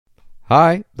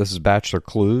Hi, this is Bachelor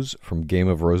Clues from Game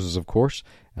of Roses, of course,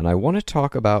 and I want to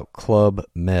talk about Club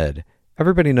Med.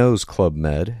 Everybody knows Club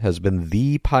Med has been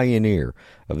the pioneer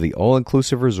of the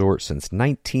all-inclusive resort since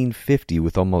 1950,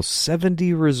 with almost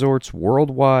 70 resorts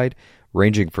worldwide,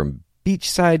 ranging from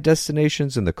beachside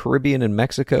destinations in the Caribbean and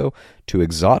Mexico to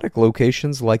exotic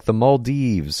locations like the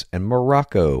Maldives and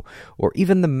Morocco, or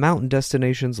even the mountain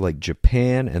destinations like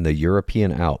Japan and the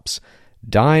European Alps.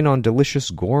 Dine on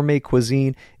delicious gourmet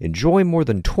cuisine, enjoy more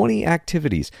than 20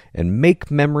 activities, and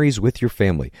make memories with your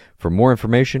family. For more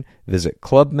information, visit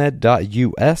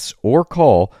clubmed.us or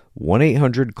call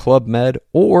 1-800-CLUB-MED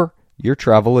or your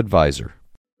travel advisor.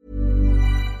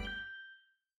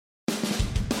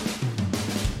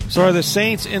 So are the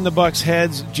Saints in the Bucs'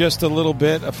 heads just a little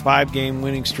bit? A 5-game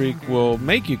winning streak will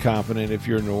make you confident if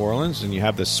you're in New Orleans and you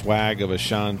have the swag of a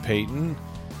Sean Payton.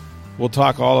 We'll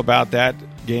talk all about that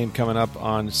game coming up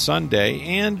on Sunday.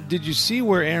 And did you see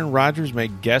where Aaron Rodgers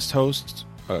made guest host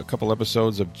a couple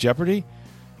episodes of Jeopardy?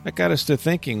 That got us to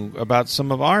thinking about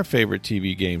some of our favorite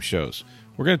TV game shows.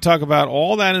 We're going to talk about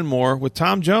all that and more with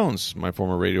Tom Jones, my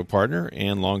former radio partner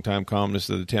and longtime columnist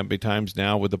of the Tampa Bay Times,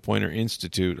 now with the Poynter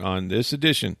Institute, on this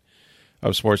edition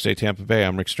of Sports Day Tampa Bay.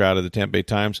 I'm Rick Stroud of the Tampa Bay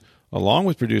Times, along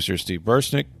with producer Steve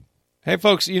Bursnick. Hey,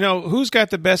 folks, you know, who's got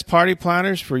the best party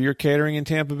planners for your catering in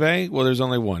Tampa Bay? Well, there's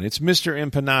only one. It's Mr.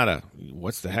 Empanada.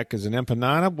 What's the heck is an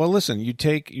empanada? Well, listen, you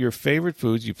take your favorite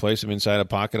foods, you place them inside a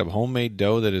pocket of homemade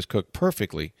dough that is cooked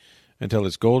perfectly until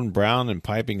it's golden brown and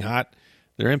piping hot.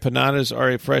 Their empanadas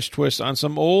are a fresh twist on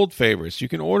some old favorites. You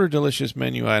can order delicious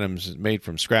menu items made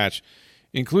from scratch,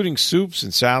 including soups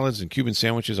and salads and Cuban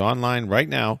sandwiches online right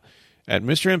now at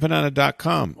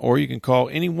MrEmpanada.com, or you can call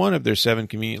any one of their 7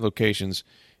 convenient locations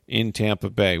in Tampa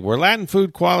Bay. Where Latin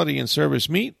food quality and service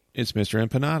meet, it's Mr.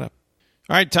 Empanada.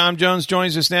 All right, Tom Jones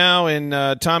joins us now,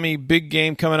 and Tommy, big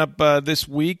game coming up this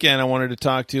week, and I wanted to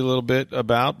talk to you a little bit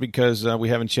about, because we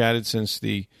haven't chatted since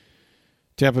the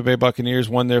Tampa Bay Buccaneers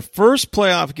won their first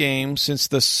playoff game since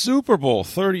the Super Bowl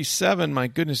 37. My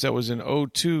goodness, that was in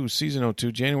 02, season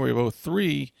 02, January of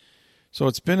 03. So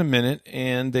it's been a minute,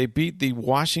 and they beat the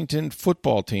Washington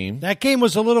football team. That game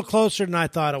was a little closer than I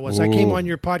thought it was. Ooh. I came on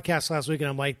your podcast last week, and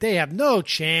I'm like, they have no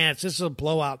chance. This is a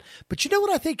blowout. But you know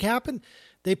what I think happened?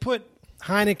 They put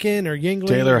Heineken or Yingling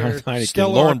Taylor or Heineken.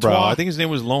 Stella Lowenbrow. Artois, I think his name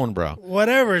was Lowenbrow.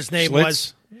 whatever his name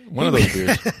was. One of those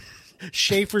beers.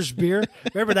 Schaefer's beer.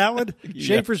 Remember that one? Yeah.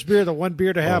 Schaefer's beer, the one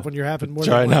beer to have when you're having more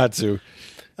Try than one. not to.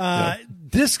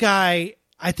 This guy,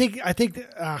 I think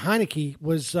Heineke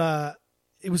was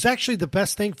it was actually the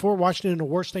best thing for Washington and the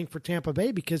worst thing for Tampa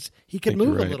Bay, because he could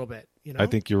move a little bit. You know? I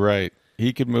think you're right.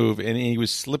 He could move, and he was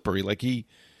slippery. Like he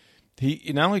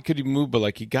not only could he move, but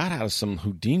like he got out of some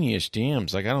Houdini-ish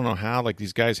jams. Like I don't know how. Like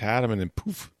these guys had him, and then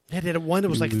poof. They did one that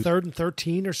was like 3rd and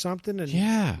 13 or something,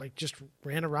 and like just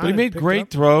ran around. But he and made picked great it up.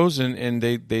 throws, and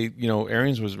they you know,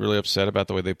 Arians was really upset about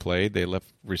the way they played. They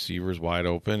left receivers wide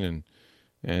open,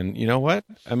 and you know what?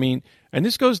 I mean, and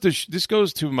this goes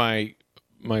to my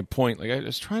point. Like I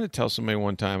was trying to tell somebody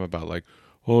one time about like,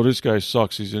 oh, this guy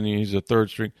sucks. He's a third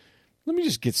string. Let me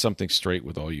just get something straight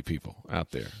with all you people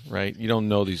out there, right? You don't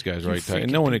know these guys, right?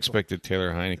 And no one expected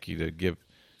Taylor Heineke to give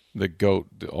the GOAT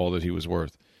all that he was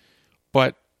worth.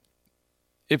 But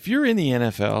if you're in the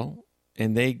NFL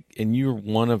and you're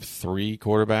one of 3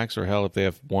 quarterbacks, or hell, if they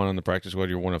have one on the practice squad,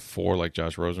 you're one of 4, like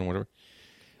Josh Rosen, whatever.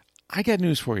 I got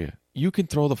news for you. You can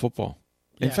throw the football.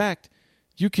 In fact,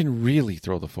 you can really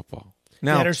throw the football.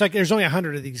 Now, there's only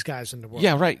 100 of these guys in the world.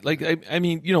 Yeah, right. Like I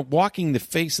mean, you know, walking the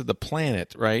face of the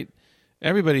planet, right?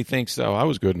 Everybody thinks, oh, I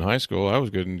was good in high school. I was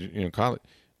good in college.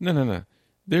 No.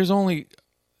 There's only,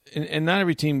 and not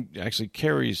every team actually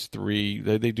carries 3.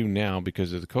 They do now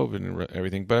because of the COVID and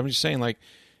everything. But I'm just saying, like,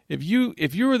 if you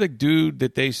were the dude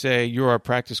that they say you're our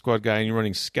practice squad guy and you're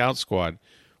running scout squad,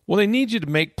 well, they need you to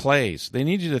make plays. They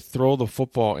need you to throw the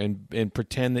football and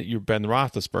pretend that you're Ben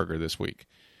Roethlisberger this week.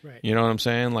 Right. You know what I'm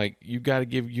saying? Like,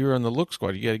 you're on the look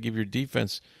squad. You got to give your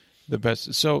defense the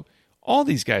best. So all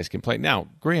these guys can play. Now,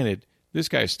 granted, this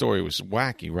guy's story was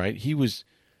wacky, right? He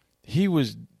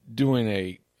was doing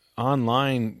a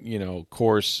online, you know,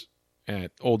 course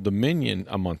at Old Dominion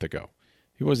a month ago.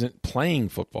 He wasn't playing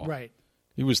football. Right.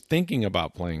 He was thinking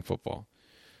about playing football.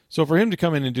 So for him to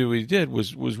come in and do what he did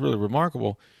was really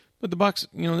remarkable. But the Bucs,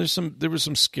 you know, there was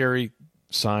some scary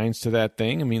signs to that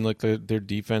thing. I mean, like their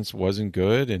defense wasn't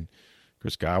good, and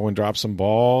Chris Godwin dropped some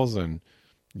balls, and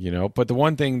you know. But the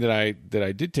one thing that I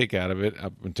did take out of it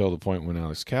up until the point when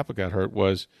Alex Kappa got hurt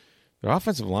was their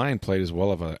offensive line played as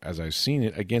well as I've seen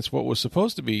it against what was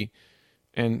supposed to be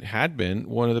and had been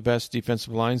one of the best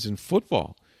defensive lines in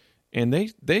football. and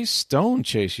they stoned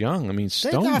Chase Young. I mean,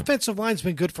 stoned The him. offensive line's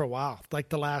been good for a while, like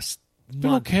the last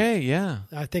month. Okay, yeah.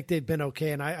 I think they've been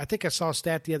okay. And I think I saw a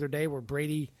stat the other day where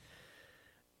Brady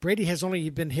has only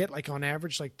been hit like on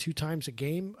average like 2 times a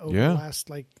game over the last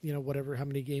whatever how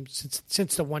many games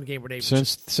since the one game where they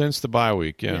since the bye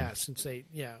week, it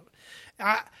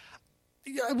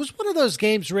was one of those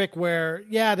games, Rick, where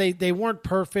they weren't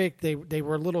perfect. They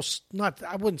were a little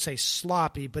I wouldn't say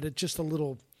sloppy, but it just a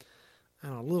little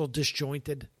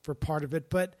disjointed for part of it.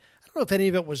 But I don't know if any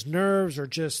of it was nerves or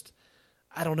just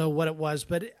I don't know what it was,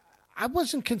 but I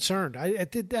wasn't concerned.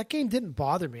 That game didn't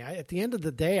bother me. At the end of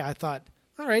the day, I thought,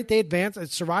 all right, they advance,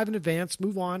 survive and advance,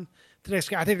 move on to the next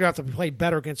game. I think they're going to have to play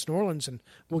better against New Orleans, and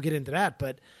we'll get into that.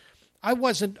 But I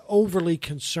wasn't overly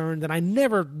concerned, and I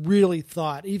never really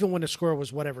thought, even when the score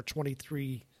was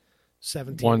 23-17.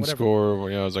 One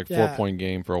score, it was like 4-point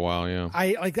game for a while,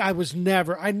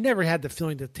 I never had the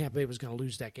feeling that Tampa Bay was going to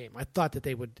lose that game. I thought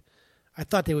they would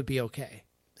be okay.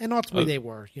 And ultimately they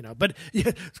were, But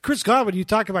Chris Godwin, you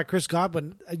talk about Chris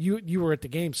Godwin, you were at the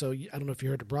game, so I don't know if you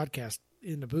heard the broadcast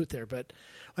in the booth there, but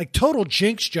like total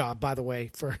jinx job, by the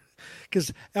way,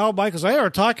 because Al Michaels, I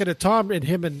were talking to Tom and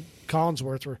him and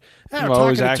Collinsworth were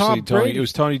talking to Tom Brady. It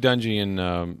was Tony Dungy and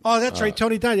that's right,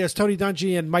 Tony Dungy. Yes, Tony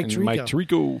Dungy and Mike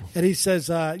Tirico. And he says,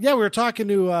 we were talking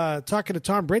to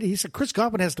Tom Brady. He said Chris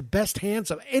Godwin has the best hands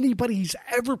of anybody he's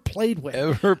ever played with.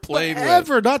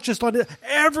 Ever, not just on it,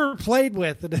 ever played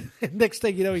with. And next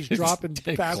thing you know, he's dropping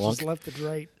passes left and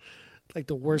right. Like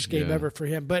the worst game ever for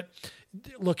him. But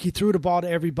look, he threw the ball to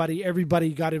everybody.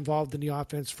 Everybody got involved in the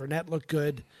offense. Fournette looked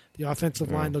good. The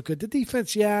offensive line looked good. The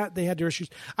defense, they had their issues.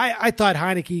 I thought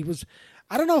Heineke was –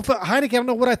 I don't know I don't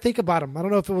know what I think about him. I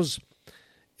don't know if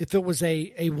it was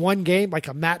a one game, like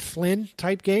a Matt Flynn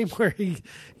type game where he's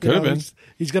going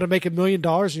to make $1 million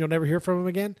and you'll never hear from him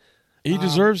again. He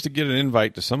deserves to get an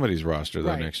invite to somebody's roster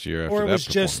though next year. After or it that was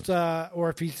just or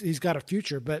if he's got a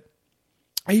future. But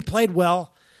he played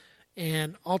well,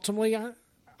 and ultimately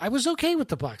I was okay with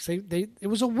the Bucs. It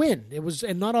was a win. It was,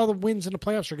 and not all the wins in the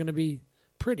playoffs are going to be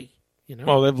pretty.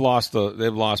 Well, they've lost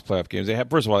playoff games.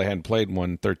 First of all, they hadn't played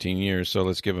one in 13 years, so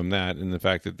let's give them that. And the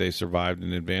fact that they survived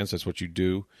in advance, that's what you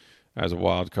do as a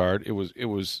wild card. It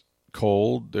was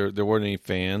cold. There weren't any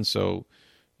fans, so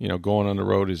going on the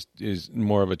road is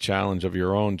more of a challenge of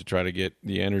your own to try to get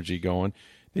the energy going.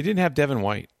 They didn't have Devin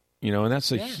White, and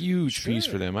that's a huge piece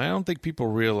for them. I don't think people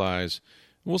realize.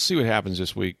 We'll see what happens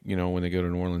this week, when they go to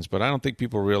New Orleans. But I don't think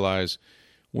people realize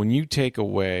when you take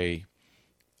away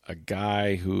a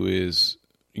guy who is,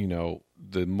 the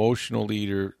emotional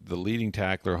leader, the leading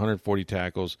tackler, 140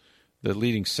 tackles, the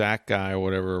leading sack guy or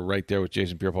whatever, right there with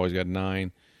Jason Pierre-Paul, he's got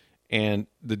 9, and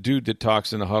the dude that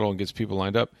talks in the huddle and gets people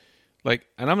lined up. Like,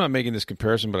 and I'm not making this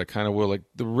comparison, but I kind of will. Like,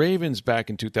 the Ravens back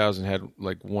in 2000 had,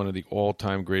 like, one of the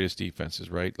all-time greatest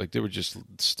defenses, right? Like, they were just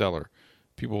stellar.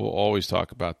 People will always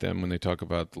talk about them when they talk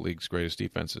about the league's greatest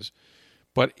defenses.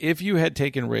 But if you had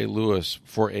taken Ray Lewis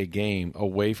for a game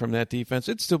away from that defense,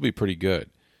 it'd still be pretty good.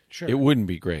 Sure. It wouldn't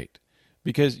be great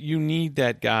because you need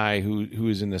that guy who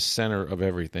is in the center of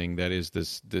everything. That is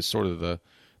this sort of the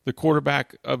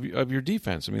quarterback of your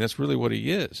defense. I mean, that's really what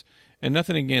he is. And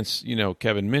nothing against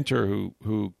Kevin Minter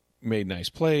who made nice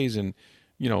plays and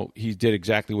he did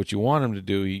exactly what you want him to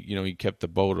do. He kept the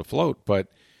boat afloat, but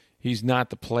he's not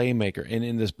the playmaker. And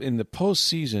in the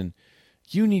postseason,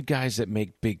 you need guys that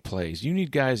make big plays. You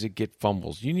need guys that get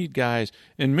fumbles. You need guys.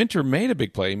 And Minter made a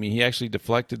big play. I mean, he actually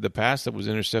deflected the pass that was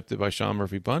intercepted by Sean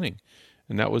Murphy-Bunting,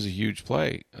 and that was a huge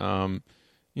play. We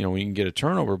can get a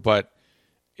turnover, but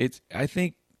I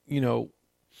think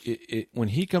when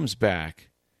he comes back,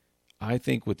 I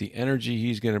think with the energy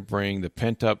he's going to bring, the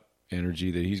pent-up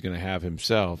energy that he's going to have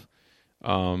himself,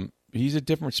 he's a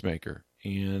difference maker.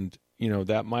 And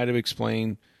that might have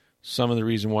explained some of the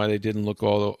reason why they didn't look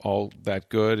all that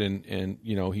good, and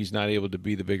he's not able to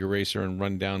be the big eraser and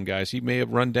run down guys. He may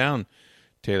have run down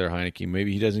Taylor Heineke.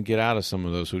 Maybe he doesn't get out of some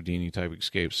of those Houdini-type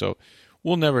escapes. So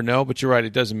we'll never know, but you're right,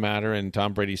 it doesn't matter, and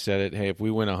Tom Brady said it, hey, if we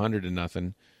win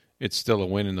 100-0, it's still a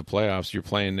win in the playoffs. You're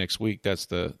playing next week. That's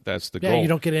the goal. Yeah, you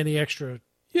don't get any extra.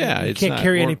 Yeah, you can't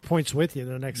carry any points with you in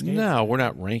the next game. No, we're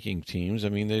not ranking teams. I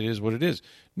mean, it is what it is.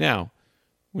 Now,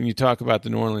 when you talk about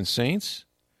the New Orleans Saints,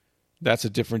 that's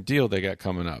a different deal they got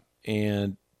coming up.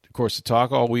 And, of course, the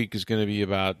talk all week is going to be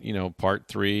about, part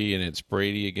 3, and it's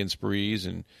Brady against Breeze.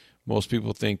 And most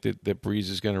people think that Breeze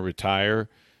is going to retire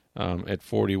at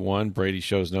 41. Brady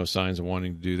shows no signs of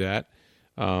wanting to do that.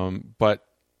 But,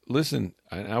 listen,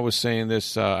 I was saying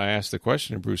this, I asked the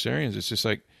question to Bruce Arians. It's just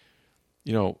like,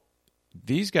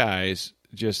 these guys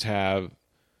just have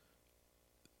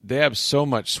so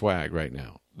much swag right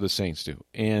now, the Saints do.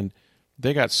 And –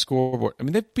 They got scoreboard. I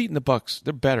mean, they've beaten the Bucs.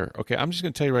 They're better. Okay, I'm just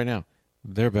going to tell you right now,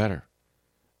 they're better.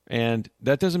 And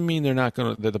that doesn't mean that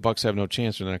the Bucs have no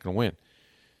chance or they're not going to win.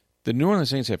 The New Orleans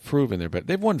Saints have proven they're better.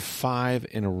 They've won 5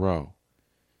 in a row.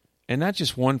 And not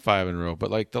just won 5 in a row,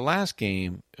 but like the last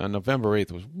game on November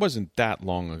 8th wasn't that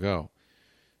long ago.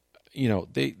 You know,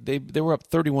 they were up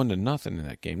 31-0 in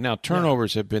that game. Now,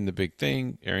 turnovers have been the big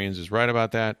thing. Arians is right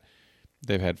about that.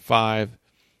 They've had 5.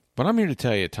 But I'm here to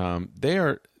tell you, Tom,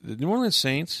 the New Orleans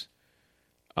Saints,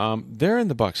 they're in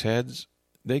the Bucs' heads.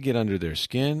 They get under their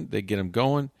skin. They get them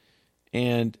going.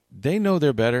 And they know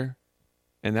they're better.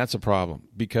 And that's a problem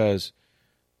because,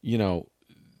 you know,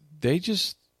 they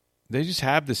just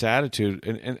have this attitude.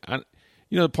 And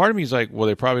you know, part of me is like, well,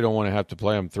 they probably don't want to have to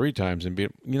play them 3 times and be,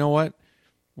 you know what?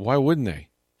 Why wouldn't they?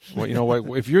 Well, you know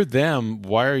what? If you're them,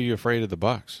 why are you afraid of the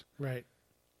Bucs? Right.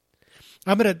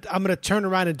 I'm gonna turn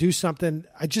around and do something.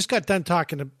 I just got done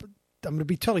talking. I'm gonna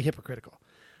be totally hypocritical.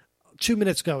 2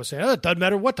 minutes ago, I say, it doesn't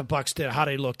matter what the Bucs did, how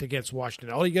they looked against Washington.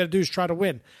 All you got to do is try to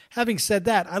win. Having said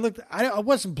that, I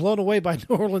wasn't blown away by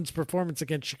New Orleans' performance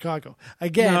against Chicago.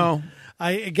 Again,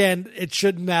 it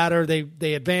shouldn't matter.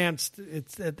 They advanced.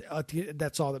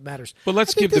 That's all that matters. But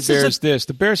let's give the Bears this.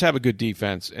 The Bears have a good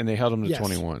defense, and they held them to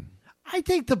 21. I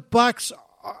think the Bucs.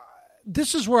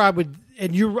 This is where I would,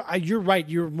 and you're right.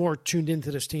 You're more tuned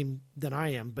into this team than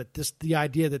I am. But the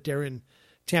idea that they're in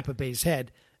Tampa Bay's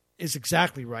head is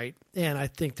exactly right, and I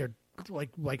think they're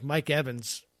like Mike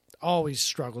Evans always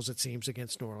struggles, it seems,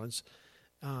 against New Orleans.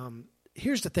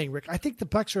 Here's the thing, Rick. I think the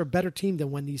Bucs are a better team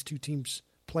than when these two teams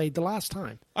played the last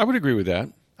time. I would agree with that.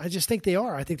 I just think they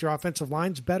are. I think their offensive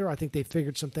line's better. I think they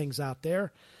figured some things out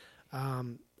there.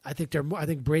 I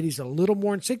think Brady's a little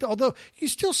more in sync, although you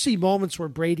still see moments where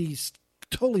Brady's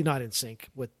totally not in sync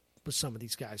with some of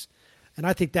these guys. And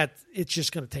I think that it's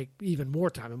just going to take even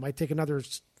more time. It might take another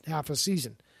half a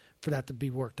season for that to be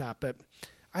worked out. But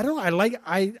I don't know.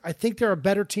 I think they're a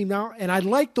better team now, and I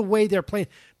like the way they're playing.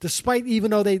 Despite,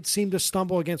 even though they seem to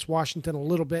stumble against Washington a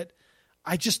little bit,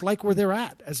 I just like where they're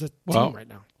at as a team right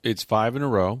now. It's 5 in a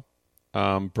row.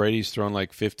 Brady's thrown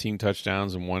like 15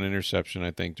 touchdowns and 1 interception,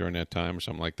 I think, during that time or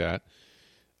something like that.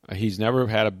 He's never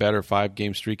had a better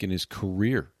 5-game streak in his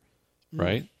career,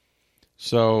 right?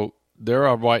 So they're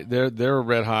a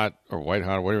red hot or white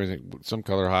hot or whatever, some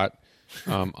color hot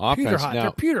offense. Pewter hot. Now,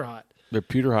 they're pewter hot. They're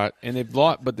pewter hot, and they've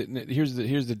lost. But here's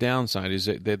the downside is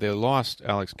that they lost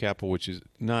Alex Capel, which is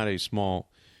not a small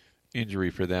injury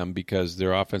for them because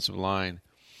their offensive line,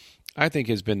 I think,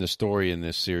 has been the story in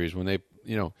this series. When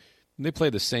they play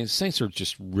the Saints, Saints are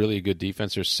just really a good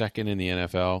defense. They're second in the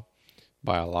NFL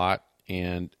by a lot,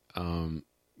 and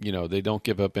they don't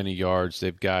give up any yards.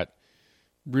 They've got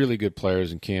really good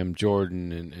players in Cam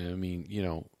Jordan, and I mean,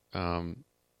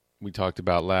 we talked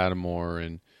about Lattimore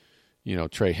and,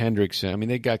 Trey Hendrickson. I mean,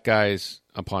 they got guys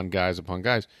upon guys upon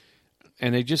guys,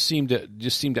 and they just seem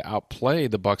to outplay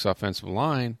the Bucs offensive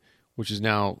line, which is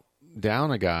now down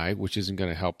a guy, which isn't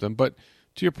going to help them. But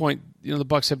to your point, the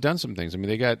Bucs have done some things. I mean,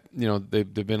 they got,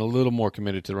 they've been a little more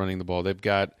committed to running the ball. They've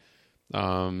got,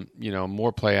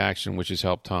 more play action, which has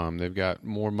helped Tom. They've got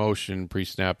more motion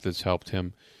pre-snap that's helped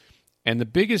him. And the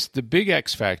big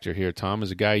X factor here, Tom, is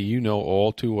a guy you know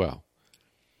all too well,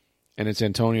 and it's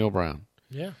Antonio Brown.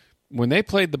 Yeah. When they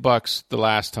played the Bucs the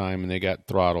last time and they got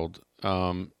throttled,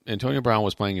 Antonio Brown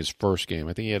was playing his first game.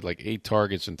 I think he had like 8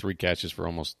 targets and 3 catches for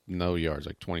almost no yards,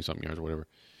 like 20-something yards or whatever.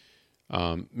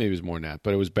 Maybe it was more than that,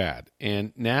 but it was bad.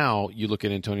 And now you look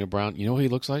at Antonio Brown. You know what he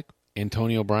looks like?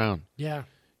 Antonio Brown. Yeah.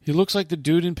 He looks like the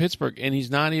dude in Pittsburgh, and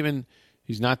he's not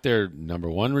their number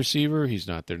 1 receiver. He's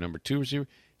not their number 2 receiver.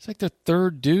 It's like the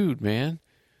 3rd dude, man.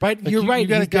 But you're right. You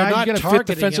got a guy, you got a fit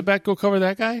defensive back, go cover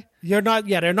that guy? They're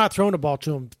not throwing the ball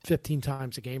to him 15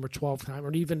 times a game or 12 times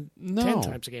or even 10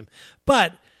 times a game.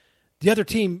 But the other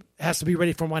team has to be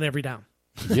ready for one every down.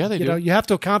 Yeah, they do. You have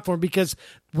to account for him because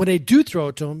when they do throw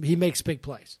it to him, he makes big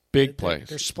plays. Plays.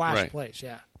 They're splash plays,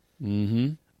 yeah.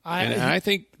 Mm-hmm. I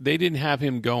think they didn't have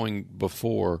him going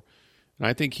before, and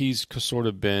I think he's sort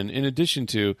of been, in addition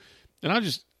to, and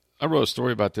I wrote a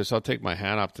story about this. I'll take my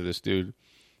hat off to this dude.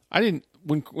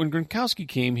 When Gronkowski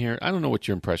came here, I don't know what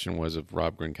your impression was of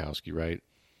Rob Gronkowski, right?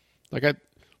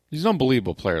 He's an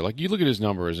unbelievable player. Like, you look at his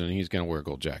numbers, and he's going to wear a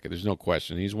gold jacket. There's no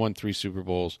question. He's won 3 Super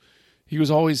Bowls. He was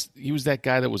that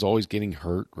guy that was always getting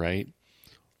hurt, right?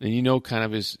 And kind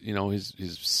of his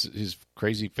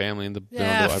crazy family in the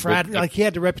frat. He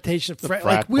had the reputation of frat.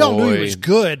 Like, we all knew he was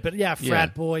good, but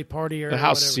frat boy, partier. But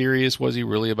how serious was he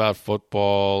really about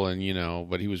football? And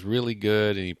but he was really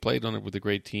good, and he played on it with a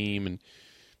great team, and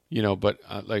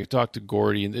I talked to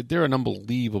Gordy, and they're an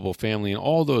unbelievable family, and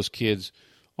all those kids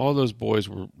all those boys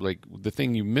were like, the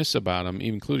thing you miss about them,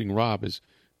 including Rob, is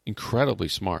incredibly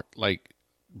smart, like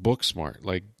book smart.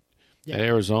 Like at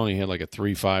Arizona, he had like a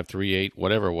 3.5, 3.8,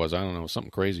 whatever it was. I don't know,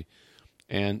 something crazy.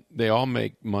 And they all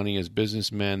make money as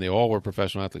businessmen. They all were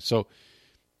professional athletes. So,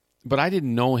 but I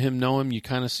didn't know him. You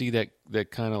kind of see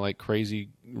that kind of like crazy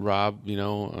Rob,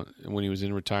 when he was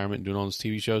in retirement and doing all those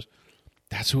TV shows.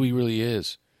 That's who he really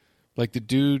is. Like the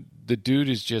dude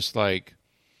is just like,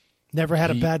 never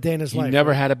had a bad day in his life. He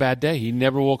never had a bad day. He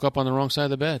never woke up on the wrong side of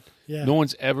the bed. Yeah. No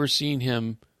one's ever seen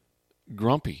him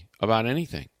grumpy about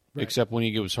anything, except when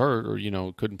he was hurt or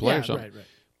couldn't play or something. Right.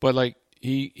 But like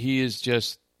he is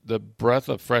just the breath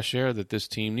of fresh air that this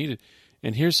team needed.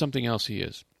 And here's something else he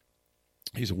is.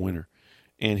 He's a winner,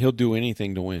 and he'll do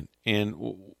anything to win. And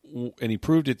he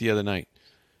proved it the other night.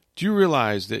 Do you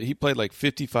realize that he played like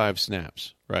 55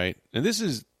 snaps, right? And this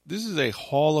is a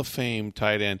Hall of Fame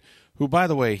tight end who, by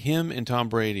the way, him and Tom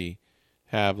Brady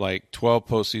have like 12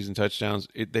 postseason touchdowns.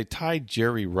 They tied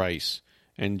Jerry Rice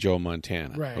and Joe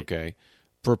Montana, okay,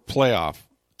 for playoff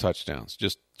touchdowns,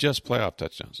 just playoff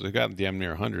touchdowns. They've gotten damn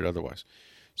near 100 otherwise.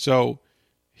 So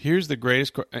here's the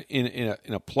greatest in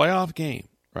a playoff game,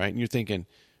 right? And you're thinking,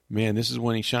 man, this is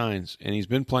when he shines, and he's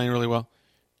been playing really well.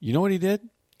 You know what he did?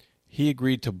 He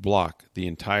agreed to block the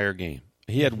entire game.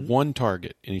 He had one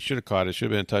target, and he should have caught it. It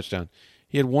should have been a touchdown.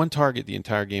 He had one target the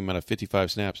entire game out of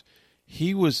 55 snaps.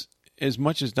 He was, as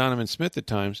much as Donovan Smith at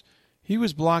times, he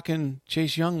was blocking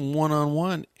Chase Young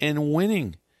one-on-one and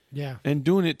winning. Yeah. And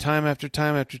doing it time after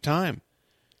time after time,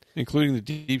 including the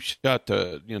deep shot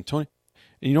to Tony.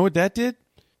 And you know what that did?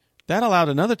 That allowed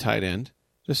another tight end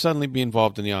to suddenly be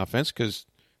involved in the offense because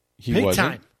he Big wasn't.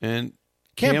 time. And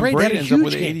Cam Cam Brady Brady had a ends up huge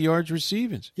with game. 80 yards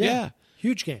receiving. Yeah.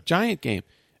 Huge game. Giant game.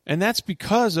 And that's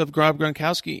because of Rob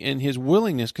Gronkowski and his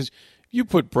willingness, because you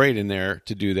put Brady in there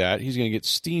to do that, he's going to get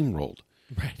steamrolled.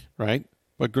 Right?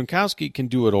 But Gronkowski can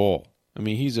do it all. I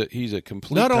mean, he's a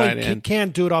complete Not tight only end. can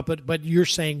do it all, but you're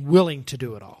saying willing to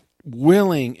do it all.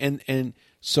 Willing. And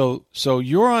so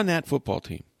you're on that football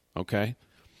team, okay?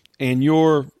 And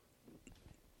you're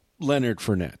Leonard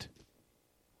Fournette,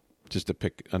 just to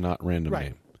pick a not random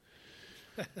name.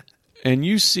 And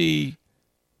you see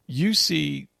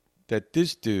that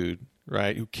this dude,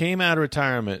 right, who came out of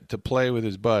retirement to play with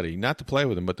his buddy, not to play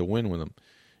with him, but to win with him.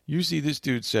 You see this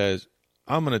dude says,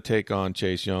 I'm going to take on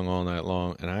Chase Young all night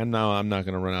long, and I know I'm not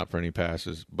going to run out for any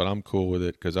passes, but I'm cool with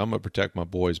it because I'm going to protect my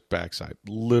boy's backside,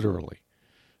 literally.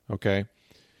 Okay?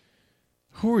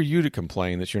 Who are you to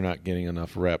complain that you're not getting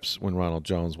enough reps when Ronald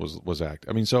Jones was active?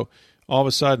 I mean, so all of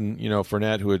a sudden,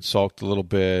 Fournette, who had sulked a little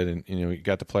bit, and he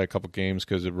got to play a couple games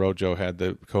because Rojo had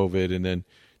the COVID, and then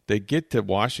they get to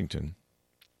Washington.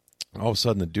 All of a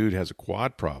sudden, the dude has a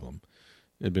quad problem.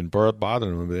 It had been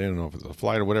bothering him, but they don't know if it's a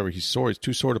flight or whatever. He's sore. He's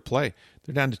too sore to play.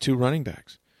 They're down to 2 running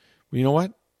backs. Well, you know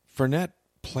what? Fournette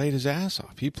played his ass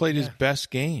off. He played his best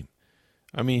game.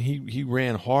 I mean, he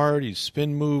ran hard. He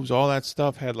spin moves, all that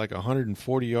stuff. Had like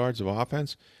 140 yards of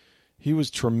offense. He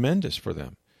was tremendous for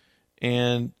them.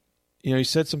 And he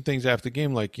said some things after the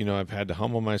game, like I've had to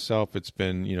humble myself. It's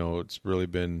been it's really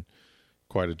been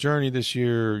quite a journey this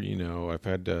year. I've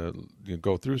had to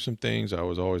go through some things. I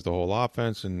was always the whole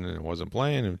offense, and I wasn't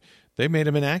playing. And they made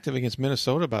him inactive against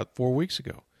Minnesota about 4 weeks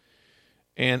ago.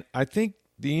 And I think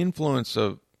the influence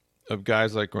of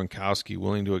guys like Gronkowski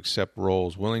willing to accept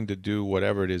roles, willing to do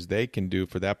whatever it is they can do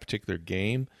for that particular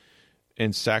game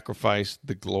and sacrifice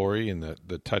the glory and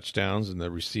the touchdowns and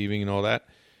the receiving and all that,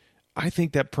 I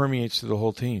think that permeates to the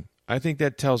whole team. I think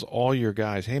that tells all your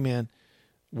guys, hey, man,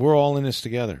 we're all in this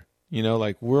together. We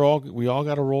all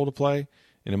got a role to play,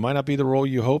 and it might not be the role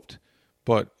you hoped,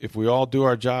 but if we all do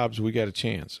our jobs, we got a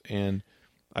chance. And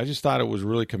I just thought it was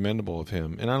really commendable of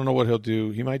him. And I don't know what he'll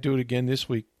do. He might do it again this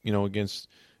week, against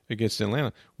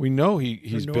Atlanta. We know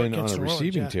he's been on a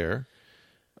receiving tear.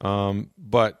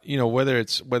 But whether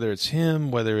it's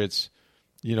him, whether it's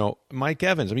Mike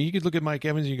Evans. I mean, you could look at Mike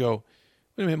Evans and you go,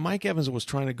 wait a minute, Mike Evans was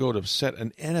trying to go to set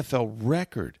an NFL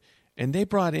record. And they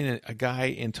brought in a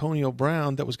guy, Antonio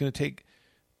Brown, that was going to take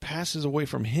passes away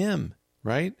from him,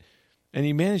 right? And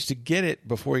he managed to get it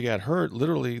before he got hurt,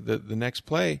 literally the next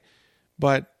play.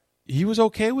 But he was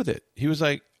okay with it. He was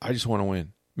like, I just want to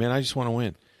win. Man, I just want to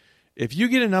win. If you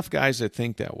get enough guys that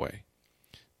think that way,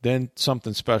 then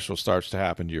something special starts to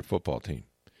happen to your football team.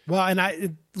 Well, and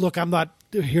I'm not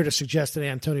here to suggest that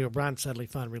Antonio Brown suddenly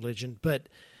found religion, but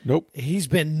nope, he's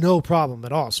been no problem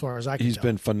at all as far as I can tell. He's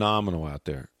been phenomenal out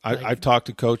there. I've talked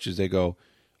to coaches. They go,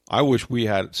 I wish we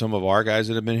had some of our guys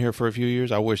that have been here for a few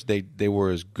years. I wish they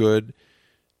were as good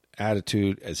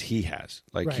attitude as he has.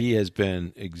 He has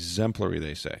been exemplary,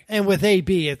 they say. And with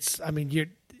AB,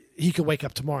 he could wake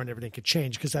up tomorrow and everything could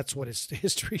change because that's what his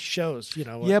history shows.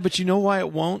 Yeah, but you know why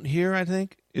it won't here? I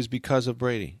think is because of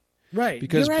Brady. Right,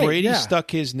 because right, Brady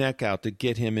stuck his neck out to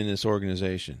get him in this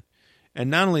organization, and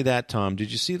not only that, Tom.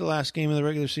 Did you see the last game of the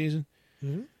regular season?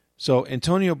 Mm-hmm. So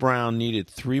Antonio Brown needed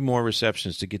 3 more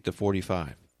receptions to get to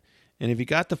 45. And if he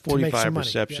got the 45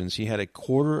 receptions, he had a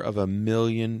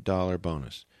 $250,000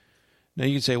 bonus. Now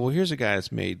you can say, well, here's a guy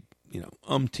that's made,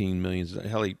 umpteen millions.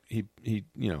 Hell, he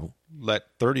let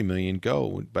 30 million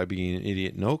go by being an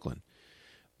idiot in Oakland.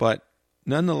 But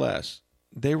nonetheless,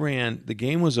 the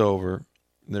game was over,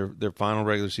 their final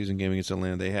regular season game against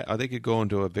Atlanta. They could go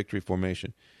into a victory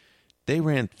formation. They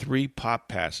ran 3 pop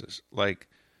passes,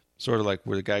 sort of like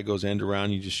where the guy goes end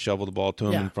around, you just shovel the ball to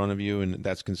him in front of you, and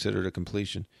that's considered a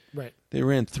completion. Right. They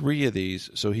ran 3 of these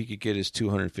so he could get his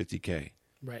 $250K.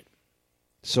 Right.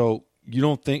 So you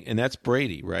don't think, and that's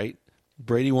Brady, right?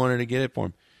 Brady wanted to get it for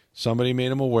him. Somebody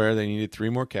made him aware they needed 3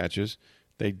 more catches.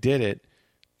 They did it.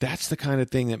 That's the kind of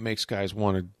thing that makes guys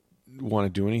want to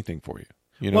do anything for you.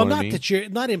 You know what I mean? That you're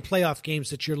not in playoff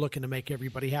games that you're looking to make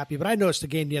everybody happy, but I noticed the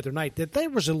game the other night that there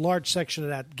was a large section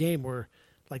of that game where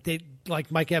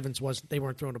like Mike Evans they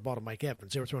weren't throwing the ball to Mike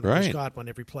Evans. They were throwing to Chris Godwin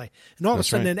every play. And all of a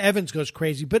sudden, then Evans goes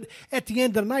crazy. But at the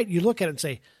end of the night, you look at it and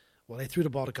say, well, they threw the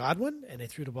ball to Godwin, and they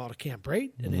threw the ball to Cam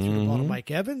Brate, and they threw the ball to Mike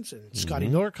Evans, and Scotty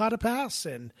Miller caught a pass,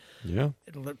 and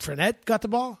Fournette got the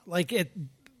ball.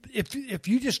 If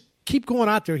you just keep going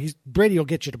out there, Brady will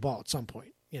get you the ball at some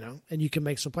point, and you can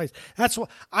make some plays. That's what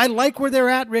I like where they're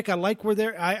at, Rick. I like where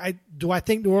they're. I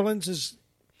think New Orleans is.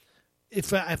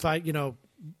 If I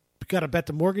got to bet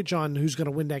the mortgage on who's going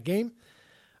to win that game,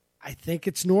 I think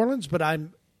it's New Orleans, but I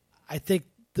think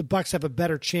the Bucs have a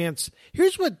better chance.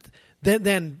 Here's what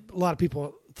than a lot of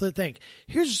people think.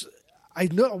 I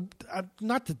know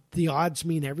not that the odds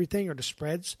mean everything or the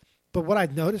spreads, but what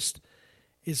I've noticed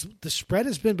is the spread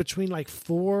has been between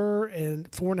 4 and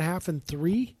 4.5 and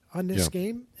 3 on this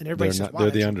game, and everybody says,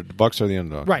 "They're the under." The Bucs are the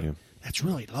underdog, right? Yeah. That's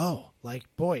really low.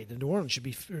 The New Orleans should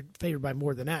be favored by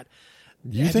more than that.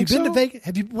 Have you been to Vegas?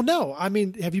 No. I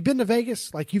mean, have you been to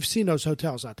Vegas? You've seen those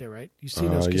hotels out there, right? You've seen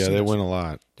those casinos. Yeah, they win a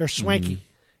lot. They're swanky. Mm-hmm.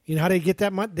 You know how they get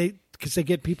that money? Because they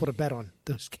get people to bet on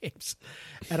those games.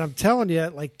 And I'm telling you,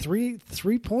 3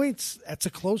 points, that's a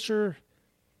closer.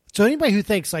 So anybody who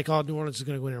thinks New Orleans is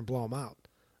going to go in there and blow them out,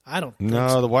 I don't think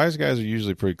so. The wise guys are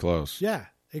usually pretty close. Yeah,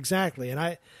 exactly. And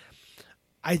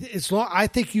I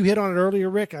think you hit on it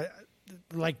earlier, Rick.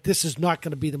 This is not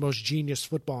going to be the most genius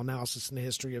football analysis in the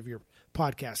history of your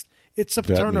podcast. It's a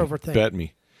turnover thing. Bet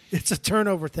me. It's a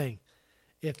turnover thing.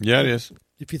 It is.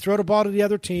 If you throw the ball to the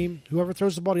other team, whoever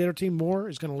throws the ball to the other team more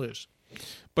is going to lose.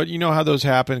 But you know how those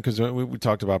happen? Because we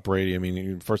talked about Brady. I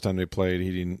mean, the first time they played,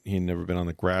 he'd never been on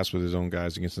the grass with his own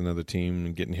guys against another team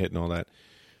and getting hit and all that.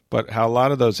 But how a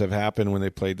lot of those have happened when they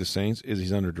played the Saints is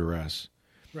he's under duress.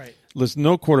 Right. Listen,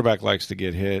 no quarterback likes to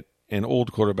get hit, and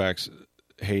old quarterbacks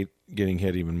hate getting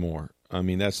hit even more. I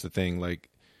mean, that's the thing.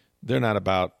 They're not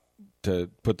about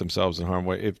to put themselves in harm's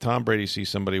way. If Tom Brady sees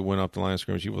somebody win off the line of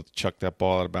scrimmage, he will chuck that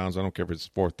ball out of bounds. I don't care if it's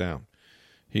 4th down.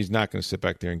 He's not going to sit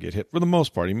back there and get hit. For the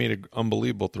most part, he made an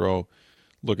unbelievable throw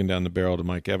looking down the barrel to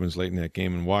Mike Evans late in that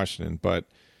game in Washington. But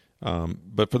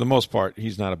for the most part,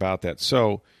 he's not about that.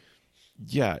 So,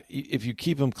 yeah, if you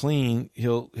keep him clean,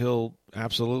 he'll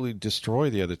absolutely destroy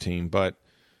the other team. But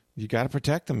you got to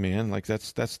protect him, man.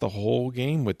 That's the whole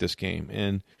game with this game.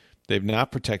 And they've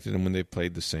not protected him when they've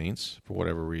played the Saints for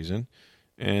whatever reason.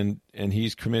 And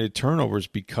he's committed turnovers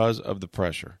because of the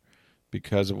pressure,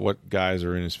 because of what guys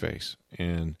are in his face.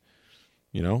 And,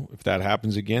 if that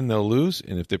happens again, they'll lose.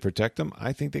 And if they protect them,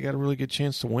 I think they got a really good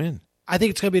chance to win. I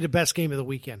think it's going to be the best game of the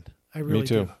weekend. I really Me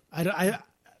too. do.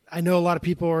 I know a lot of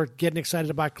people are getting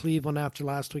excited about Cleveland after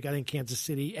last week. I think Kansas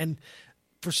City. And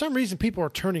for some reason, people are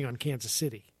turning on Kansas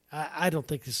City. I don't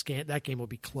think that game will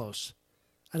be close.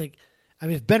 I mean,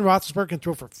 if Ben Roethlisberger can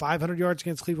throw for 500 yards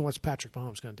against Cleveland, what's Patrick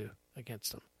Mahomes going to do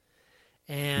against them?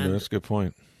 And that's a good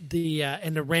point. The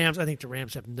Rams, I think the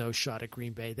Rams have no shot at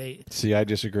Green Bay. I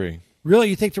disagree. Really,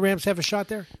 you think the Rams have a shot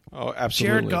there? Oh,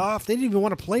 absolutely. Jared Goff, they didn't even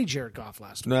want to play Jared Goff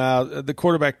last week. No, the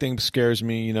quarterback thing scares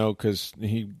me, because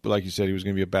he, like you said, he was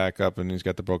going to be a backup, and he's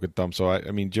got the broken thumb. So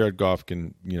Jared Goff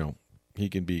can, he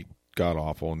can be god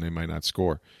awful, and they might not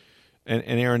score. And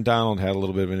Aaron Donald had a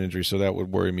little bit of an injury, so that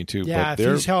would worry me too. Yeah, but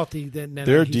if he's healthy, then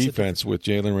their defense with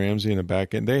Jalen Ramsey in the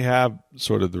back end, they have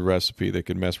sort of the recipe that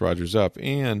could mess Rodgers up.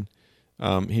 And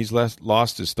he's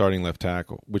lost his starting left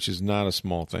tackle, which is not a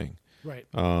small thing, right?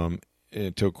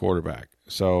 To a quarterback.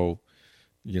 So,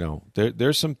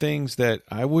 there's some things that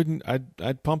I wouldn't.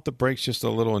 I'd pump the brakes just a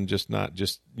little and just not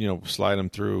slide them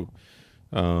through.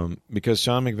 because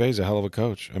Sean McVay's a hell of a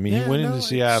coach. I mean, he went into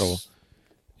Seattle,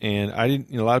 and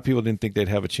a lot of people didn't think they'd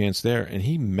have a chance there, and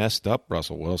he messed up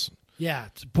Russell Wilson. Yeah,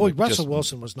 boy, Russell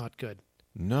Wilson was not good.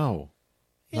 No,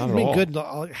 he hasn't been good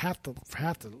half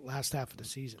the last half of the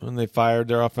season. And they fired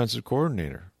their offensive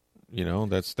coordinator.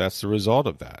 That's the result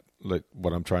of that. Like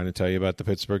what I'm trying to tell you about the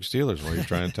Pittsburgh Steelers, where you're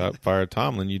trying to fire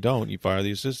Tomlin, you don't. You fire the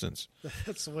assistants.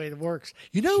 That's the way it works.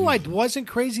 You know who I wasn't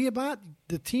crazy about?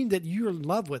 The team that you're in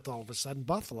love with all of a sudden,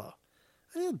 Buffalo.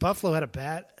 Buffalo had a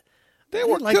bad. They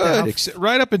were good,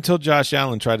 right up until Josh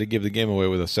Allen tried to give the game away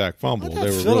with a sack fumble. They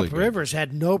were Phillip really good. Rivers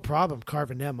had no problem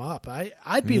carving them up.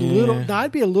 I'd be a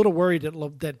little worried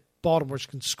that Baltimore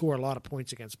can score a lot of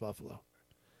points against Buffalo.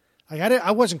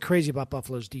 I wasn't crazy about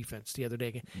Buffalo's defense the other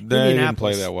day. They didn't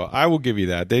play that well. I will give you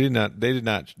that. They did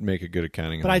not make a good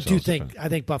accounting. But I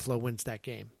think Buffalo wins that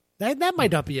game. That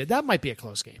might be a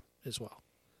close game as well.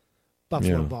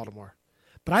 Buffalo and Baltimore.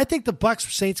 But I think the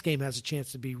Bucs Saints game has a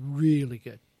chance to be really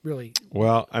good. Really.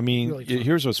 Well, I mean, really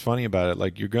here's what's funny about it.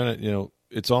 Like you're gonna,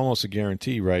 it's almost a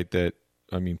guarantee, right? That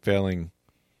failing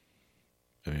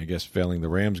the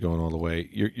Rams going all the way,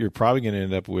 you're probably going to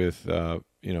end up with,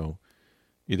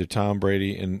 either Tom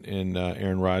Brady and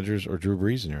Aaron Rodgers or Drew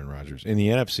Brees and Aaron Rodgers in the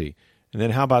NFC. And then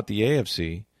how about the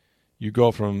AFC? You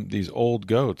go from these old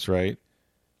goats, right,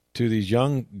 to these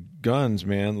young guns,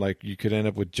 man. Like you could end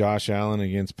up with Josh Allen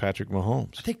against Patrick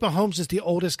Mahomes. I think Mahomes is the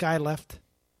oldest guy left.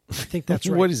 I think that's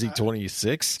right. What is he,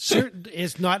 26?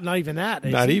 It's not even that.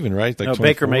 Not even, right? Like no,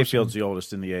 Baker Mayfield's the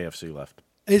oldest in the AFC left.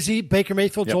 Is he? Baker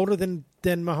Mayfield's older than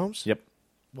Mahomes? Yep.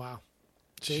 Wow.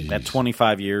 At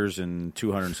 25 years and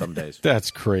 200-some days.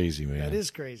 That's crazy, man. That is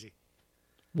crazy.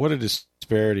 What a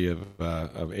disparity of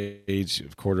age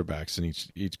of quarterbacks in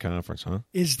each conference, huh?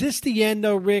 Is this the end,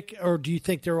 though, Rick, or do you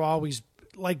think they're always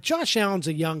like Josh Allen's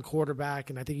a young quarterback,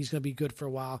 and I think he's going to be good for a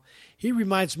while. He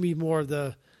reminds me more of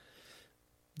the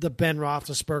Ben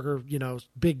Roethlisberger,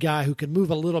 big guy who can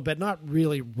move a little bit, not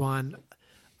really run.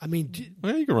 I mean,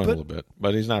 he can run a little bit,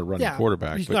 but he's not a running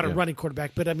quarterback. He's not a running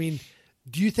quarterback, but I mean,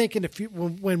 do you think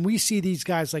when we see these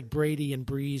guys like Brady and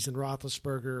Breeze and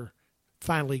Roethlisberger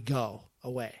finally go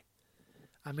away,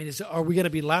 I mean, are we going to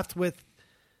be left with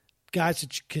guys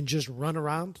that can just run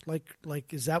around?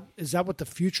 Like is that what the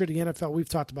future of the NFL? We've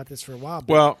talked about this for a while.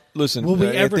 Well, listen, will we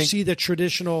ever see the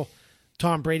traditional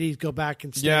Tom Brady go back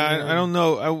and stay? Yeah, I don't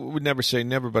know. I would never say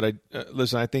never, but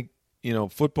listen. I think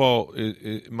football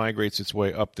it migrates its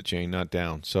way up the chain, not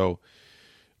down. So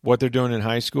what they're doing in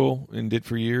high school and did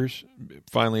for years,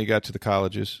 finally it got to the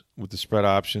colleges with the spread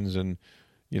options, and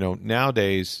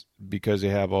nowadays because they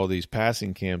have all these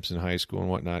passing camps in high school and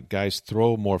whatnot, guys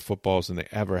throw more footballs than they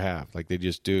ever have. Like they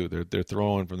just do. They're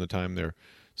throwing from the time they're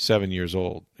 7 years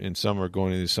old, and some are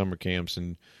going to these summer camps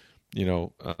and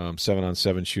 7-on-7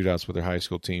 shootouts with their high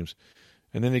school teams.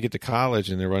 And then they get to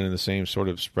college and they're running the same sort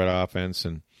of spread offense.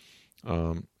 And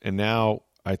now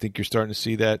I think you're starting to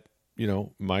see that,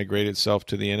 migrate itself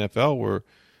to the NFL, where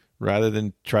rather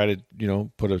than try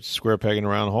to, put a square peg in a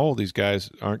round hole, these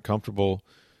guys aren't comfortable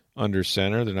under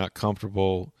center. They're not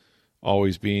comfortable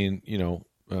always being,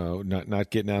 not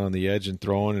getting out on the edge and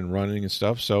throwing and running and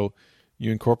stuff. So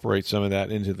you incorporate some of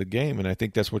that into the game, and I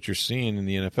think that's what you're seeing in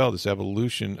the NFL, this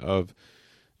evolution of,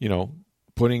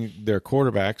 putting their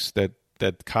quarterbacks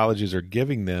that colleges are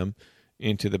giving them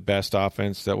into the best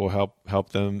offense that will help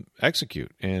them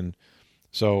execute. And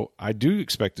so I do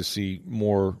expect to see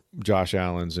more Josh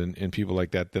Allens and people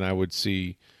like that than I would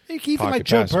see. Even like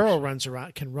Joe Burrow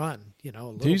can run, a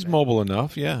little He's bit. Mobile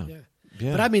enough, yeah.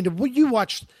 But I mean, when you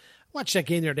watch that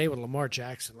game the other day with Lamar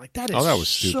Jackson, like that is that was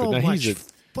stupid. so much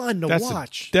fun to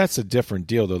watch. That's a different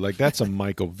deal, though. Like that's a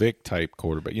Michael Vick type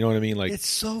quarterback. You know what I mean? Like it's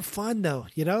so fun, though.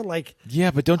 Like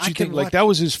but don't you think like that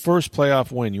was his first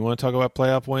playoff win? You want to talk about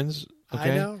playoff wins?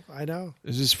 Okay? I know.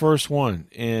 It's his first one,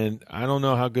 and I don't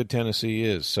know how good Tennessee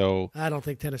is. So I don't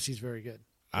think Tennessee's very good.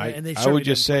 I would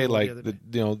just say like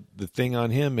the thing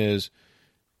on him is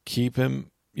keep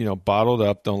him bottled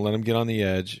up. Don't let him get on the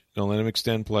edge. Don't let him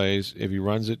extend plays. If he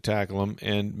runs it, tackle him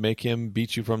and make him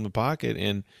beat you from the pocket.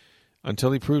 And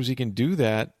until he proves he can do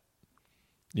that,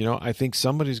 I think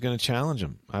somebody's going to challenge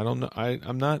him. I don't know.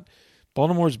 I'm not.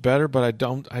 Baltimore's better, but I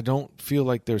don't feel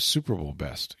like they're Super Bowl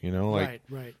best. Right.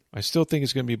 I still think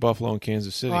it's going to be Buffalo and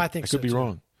Kansas City. Oh, I think I could be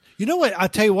wrong. You know what? I'll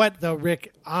tell you what, though,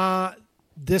 Rick.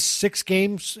 This 6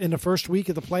 games in the first week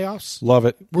of the playoffs. Love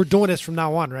it. We're doing this from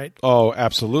now on, right? Oh,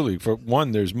 absolutely. For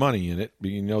one, there's money in it.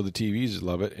 The TVs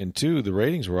love it. And 2, the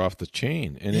ratings were off the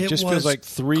chain. And it just feels like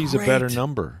 3's a better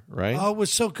number, right? Oh, it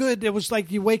was so good. It was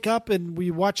like you wake up and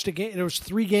we watched a game. There was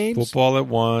 3 games. Football at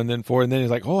 1, then 4, and then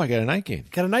it's like, oh, I got a night game.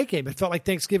 Got a night game. It felt like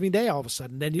Thanksgiving Day all of a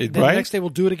sudden. Then the next day we'll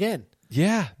do it again.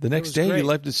 Yeah, the next day great. you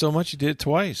loved it so much you did it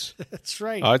twice. That's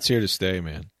right. Oh, it's here to stay,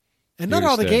 man. And not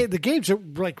all the games are,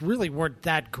 like, really weren't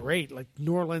that great. Like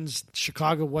New Orleans,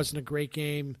 Chicago wasn't a great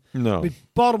game. No. I mean,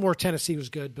 Baltimore, Tennessee was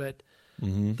good, but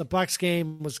the Bucs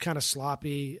game was kind of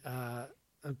sloppy.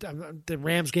 The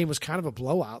Rams game was kind of a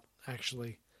blowout,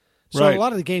 actually. So Right. a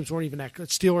lot of the games weren't even that good.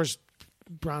 Steelers,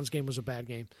 Browns game was a bad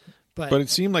game, but it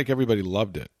seemed like everybody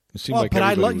loved it. It seemed like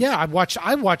everybody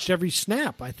I watched every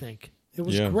snap. I think it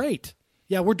was great.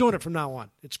 Yeah, we're doing it from now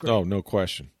on. It's great. Oh, no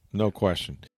question. No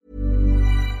question.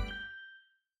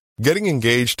 Getting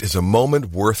engaged is a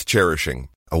moment worth cherishing.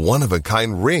 A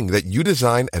one-of-a-kind ring that you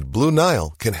design at Blue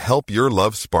Nile can help your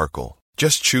love sparkle.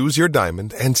 Just choose your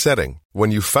diamond and setting.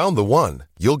 When you've found the one,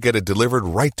 you'll get it delivered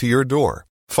right to your door.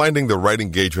 Finding the right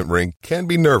engagement ring can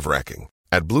be nerve-wracking.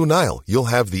 At Blue Nile, you'll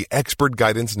have the expert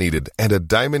guidance needed and a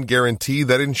diamond guarantee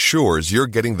that ensures you're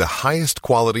getting the highest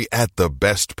quality at the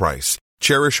best price.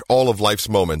 Cherish all of life's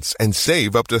moments and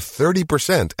save up to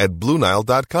 30% at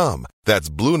BlueNile.com. That's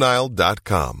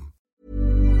BlueNile.com.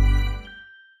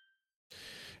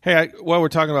 Hey, while we're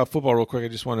talking about football real quick, I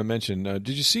just want to mention, did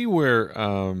you see where,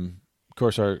 of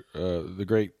course, the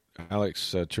great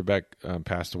Alex Trebek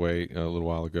passed away a little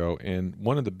while ago, and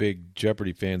one of the big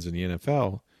Jeopardy fans in the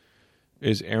NFL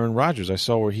is Aaron Rodgers. I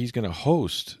saw where he's going to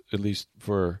host, at least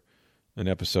for an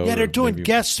episode. Yeah, they're doing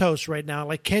guest hosts right now.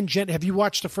 Like Ken Jennings. Have you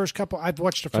watched the first couple? I've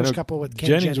watched the first couple with Ken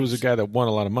Jennings. Jennings was a guy that won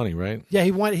a lot of money, right? Yeah,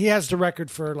 he won. He has the record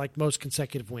for like most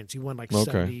consecutive wins. He won like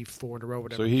 74 in a row.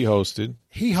 Whatever. So he hosted.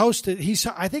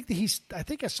 I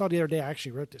think I saw the other day. I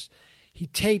actually wrote this. He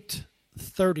taped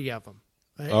 30 of them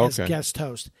as guest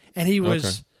host, and he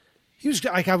was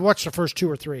like, I watched the first 2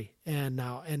 or 3,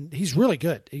 and he's really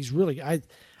good. He's really I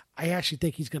actually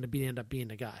think he's going to end up being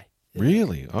the guy.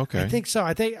 Really? Okay. I think so.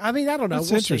 I don't know.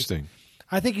 That's interesting. See.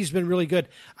 I think he's been really good.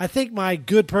 I think my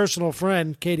good personal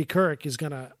friend Katie Couric is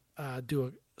going to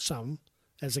do some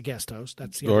as a guest host.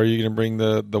 That's or are you going to bring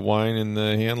the wine and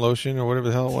the hand lotion or whatever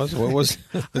the hell it was? What was?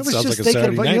 It sounds like a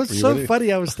Saturday night. It's so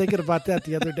funny. I was thinking about that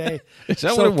the other day. Is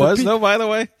that what it was? No, by the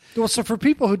way. Well, so for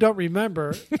people who don't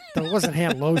remember, it wasn't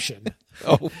hand lotion.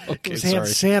 Oh, okay. It was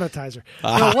hand sanitizer.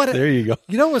 There you go.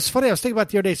 You know what's funny? I was thinking about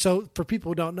the other day. So for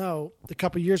people who don't know, a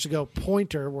couple of years ago,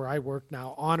 Pointer, where I work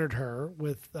now, honored her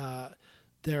with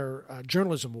their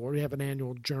journalism award. We have an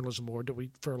annual journalism award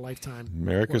for a lifetime.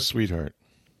 America's sweetheart.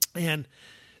 And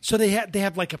so they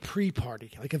have like a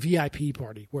pre-party, like a VIP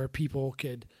party, where people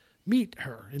could meet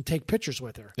her and take pictures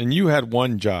with her. And you had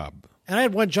one job. And I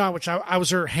had one job, which I was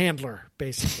her handler,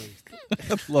 basically.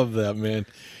 I love that, man.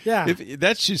 Yeah. If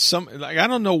that's just something, like, I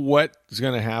don't know what is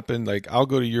going to happen. Like, I'll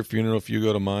go to your funeral if you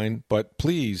go to mine, but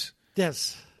please.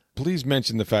 Yes. Please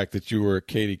mention the fact that you were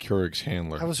Katie Couric's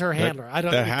handler. I was her handler. It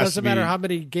doesn't matter how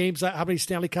many games, how many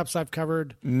Stanley Cups I've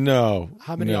covered. No.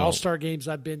 How many All-Star games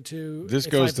I've been to. This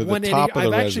goes to the top of the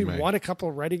resume. I've actually won a couple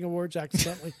of writing awards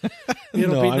accidentally. I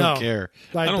don't care.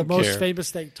 Like I don't the most care.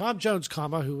 famous thing, Tom Jones,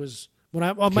 who was when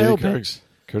I on my old Couric's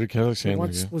handler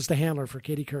was the handler for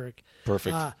Katie Couric.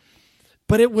 Perfect.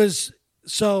 But it was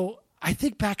so. I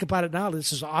think back about it now.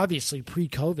 This is obviously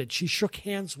pre-COVID. She shook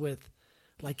hands with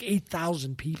like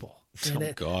 8,000 people.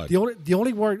 And God! The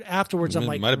only word afterwards, I'm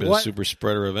like, it might have been a super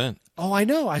spreader event. Oh, I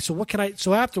know. So what can I?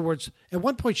 So afterwards, at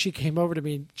one point, she came over to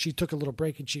me. And she took a little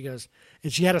break, and she goes,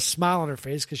 and she had a smile on her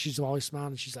face because she's always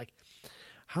smiling. And she's like,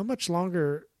 "How much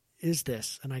longer is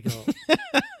this?" And I go,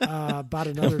 "About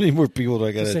another." How many more people do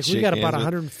I got to? Like, we got about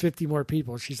 150 more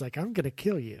people. She's like, "I'm going to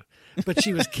kill you," but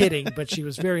she was kidding. But she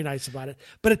was very nice about it.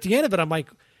 But at the end of it, I'm like,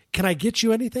 "Can I get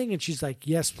you anything?" And she's like,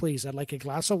 "Yes, please. I'd like a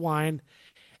glass of wine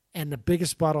and the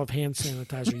biggest bottle of hand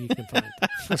sanitizer you can find." I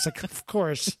was like, "Of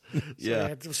course." So I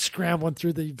had to scrambling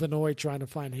through the Vinoy trying to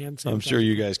find hand sanitizer. I'm sure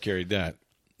you guys carried that.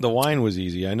 The wine was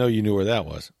easy. I know you knew where that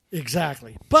was.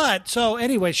 Exactly. But so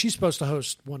anyway, she's supposed to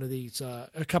host one of these,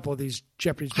 a couple of these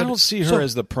Jeopardies. I don't see her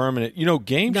as the permanent,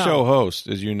 game show host,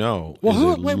 as you know.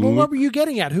 Well, what were you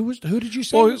getting at? Who did you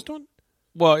say was doing?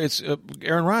 Well, it's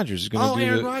Aaron Rodgers is going to do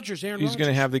Aaron Rodgers. He's going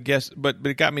to have the guest, but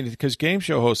it got me because game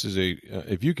show host is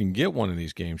if you can get one of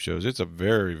these game shows, it's a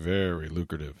very, very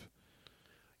lucrative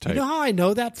type. You know how I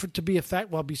know that to be a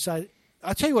fact? Well,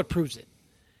 I'll tell you what proves it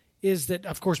is that,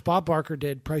 of course, Bob Barker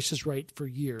did Price is Right for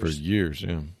years. For years,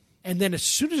 yeah. And then as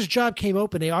soon as the job came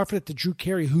open, they offered it to Drew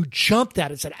Carey, who jumped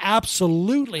at it and said,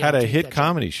 absolutely. Had a hit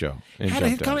comedy show. Had a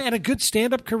hit comedy and a good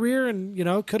stand-up career and,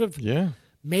 could have –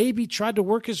 maybe tried to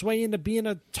work his way into being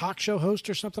a talk show host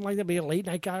or something like that, be a late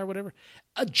night guy or whatever.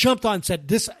 Jumped on and said,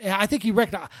 "This." I think he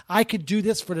reckoned I could do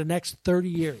this for the next 30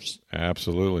 years.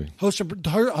 Absolutely.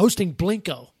 Hosting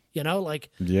Blinko, like.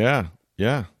 Yeah.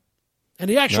 And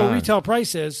the actual retail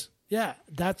price is,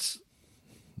 that's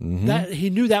Mm-hmm. That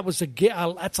he knew that was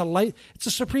it's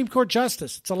a Supreme Court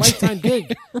justice. It's a lifetime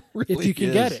gig really if you can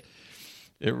is. get it.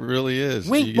 It really is.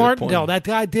 Wink Martindale, that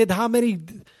guy did how many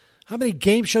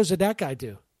game shows did that guy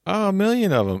do? Oh, a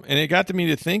million of them. And it got me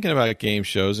to thinking about game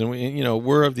shows. And,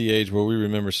 we're of the age where we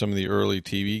remember some of the early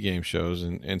TV game shows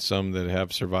and some that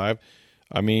have survived.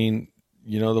 I mean,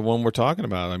 the one we're talking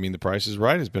about. I mean, The Price is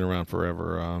Right has been around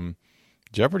forever.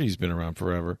 Jeopardy's been around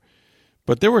forever.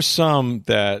 But there were some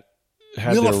that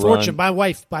had Wheel their of Fortune. run. My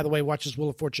wife, by the way, watches Wheel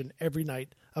of Fortune every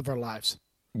night of our lives.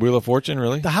 Wheel of Fortune,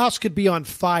 really? The house could be on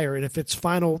fire, and if it's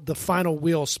the final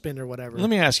wheel spin or whatever. Let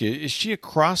me ask you: is she a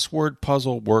crossword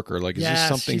puzzle worker? Like, is this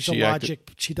something she's a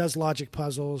logic? She does logic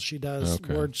puzzles. She does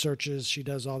word searches. She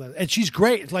does all that, and she's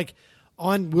great. Like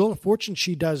on Wheel of Fortune,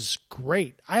 she does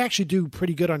great. I actually do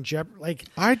pretty good on Jeopardy. Like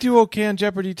I do okay on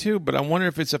Jeopardy too, but I wonder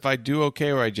if I do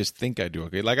okay or I just think I do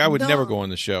okay. Like I would never go on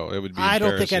the show. It would be. I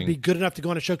don't think I'd be good enough to go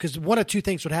on a show because one of two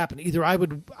things would happen: either I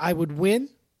would win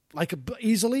like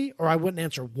easily, or I wouldn't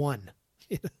answer one.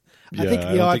 I think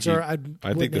the odds are.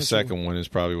 I think the second one is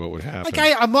probably what would happen.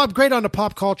 Like I'm great on the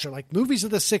pop culture, like movies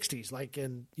of the '60s, like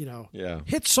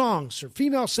hit songs or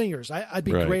female singers. I'd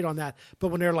be great on that. But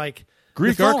when they're like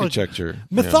Greek architecture,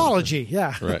 mythology,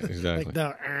 yeah, right, exactly. Like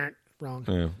no, wrong.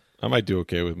 Yeah, I might do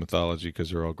okay with mythology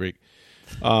because they're all Greek.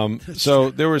 So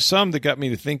there were some that got me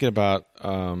to thinking about.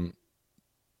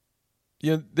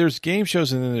 There's game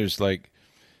shows, and then there's like,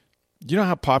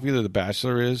 how popular The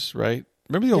Bachelor is, right?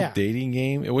 Remember the old dating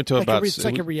game? It went to it's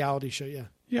like a reality show, yeah.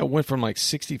 Yeah, it went from like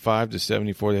 65 to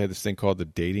 74. They had this thing called the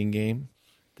dating game.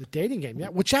 The dating game, yeah.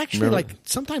 Which actually, like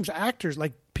sometimes actors,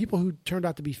 like people who turned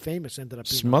out to be famous, ended up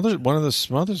being one of the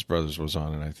Smothers Brothers was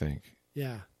on it, I think.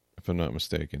 Yeah, if I'm not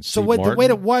mistaken. So the way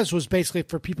it was basically,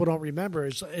 for people who don't remember,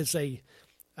 is a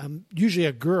usually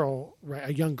a girl, right?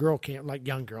 A young girl can't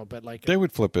but like they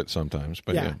would flip it sometimes,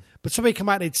 but yeah. But somebody come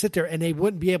out, and they'd sit there, and they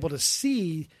wouldn't be able to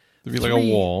see. There'd be like a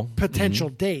wall, potential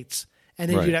dates, and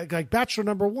then you'd have, like Bachelor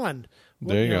number one.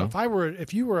 There you go.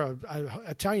 If you were a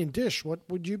Italian dish, what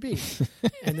would you be?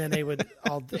 And then they would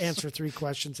all answer 3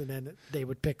 questions, and then they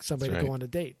would pick somebody to go on a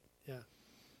date. Yeah,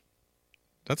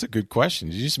 that's a good question.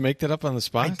 Did you just make that up on the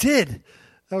spot? I did.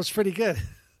 That was pretty good.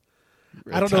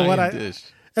 I don't Italian know what dish.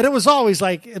 And it was always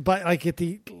like, but like at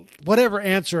the whatever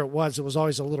answer it was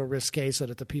always a little risque, so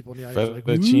that the people in the audience were like,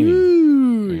 fettuccine.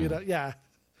 Ooh, Yeah,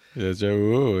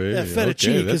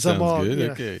 fettuccine because I'm all good. Yeah,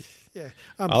 okay. Yeah,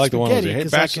 I like the one that said, "Hey,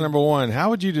 Bachelor number 1, how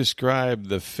would you describe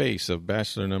the face of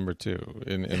Bachelor number 2?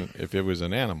 And if it was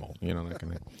an animal, that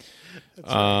kind of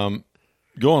thing."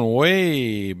 Going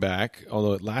way back,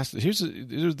 although it lasted.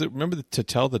 Remember To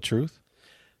Tell the Truth?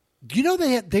 Do you know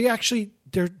they're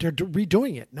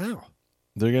redoing it now?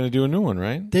 They're going to do a new one,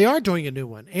 right? They are doing a new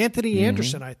one. Anthony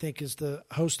Anderson, I think, is the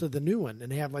host of the new one, and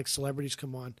they have like celebrities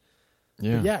come on.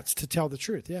 Yeah, it's To Tell the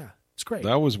Truth. Yeah, it's great.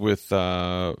 That was with,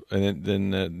 and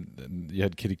then you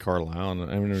had Kitty Carlisle. And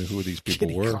I don't know who these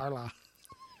people were. Carlisle.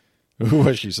 Who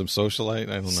was she? Some socialite?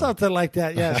 I don't know. Something like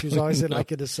that. Yeah, she was always in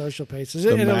like in the social pages.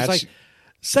 And it was like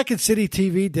Second City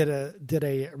TV did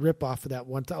a rip off of that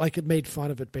one time. Like it made fun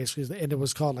of it basically, and it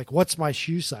was called like "What's My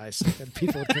Shoe Size?" And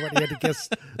people would come out and you had to guess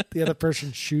the other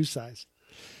person's shoe size.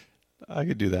 I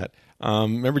could do that.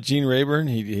 Remember Gene Rayburn?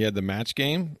 He had the Match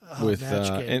Game with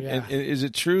and is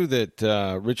it true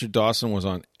that Richard Dawson was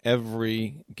on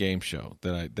every game show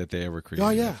that they ever created? Oh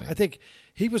yeah, I think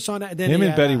he was on that. And then him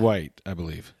and Betty White, I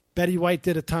believe. Betty White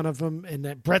did a ton of them, and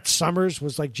then Brett Summers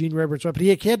was like Gene Rayburn's wife, but he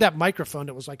had that microphone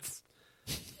that was like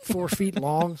 4 feet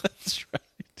long. That's right.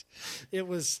 It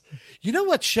was,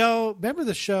 what show? Remember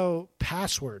the show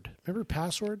Password? Remember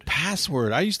Password?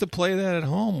 Password. I used to play that at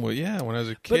home. Well, yeah, when I was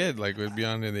a kid, like it would be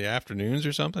on in the afternoons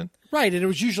or something. Right, and it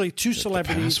was usually 2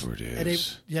 celebrities. The password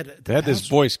is. And they had this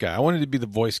voice guy. I wanted to be the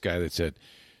voice guy that said,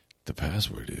 "The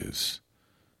password is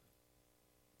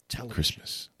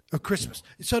Christmas." Oh, Christmas.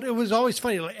 So it was always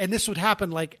funny, and this would happen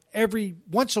like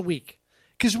once a week,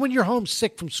 because when you're home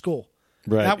sick from school.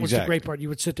 Right, that was the great part. You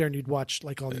would sit there and you'd watch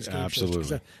like all these game Absolutely.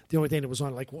 shows. The only thing that was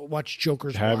on, like watch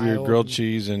Joker's Have Wild your grilled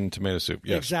cheese and tomato soup.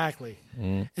 Yes, exactly.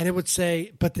 And it would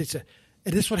say, but they said,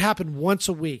 and this would happen once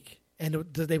a week, and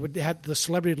they would have the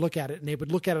celebrity would look at it, and they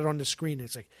would look at it on the screen. And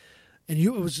it's like, and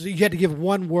you had to give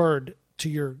one word to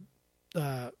your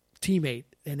teammate,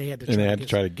 and they had to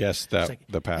try to guess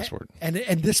the password. And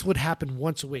this would happen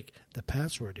once a week. The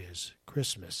password is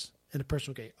Christmas, and the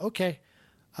person would go, "Okay,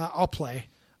 I'll play."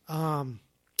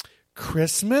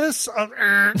 Christmas?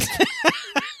 That's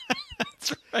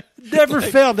right. Never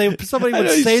failed. Somebody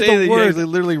would say the word. They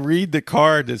literally read the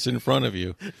card that's in front of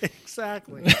you.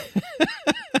 Exactly.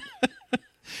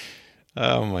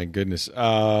 Oh my goodness!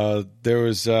 There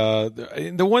was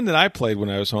the one that I played when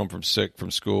I was home from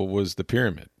school was the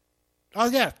Pyramid. Oh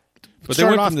yeah, but they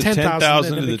went from the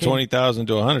 10,000 to the 20,000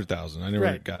 to 100,000. I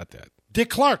never got that. Dick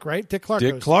Clark, right? Dick Clark.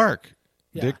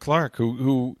 Yeah. Dick Clark,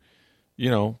 who,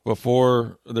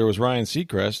 before there was Ryan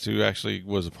Seacrest, who actually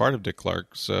was a part of Dick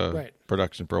Clark's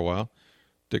production for a while.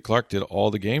 Dick Clark did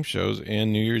all the game shows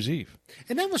and New Year's Eve.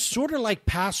 And that was sort of like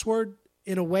Password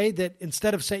in a way that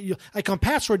instead of saying, like on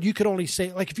Password, you could only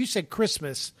say, like if you said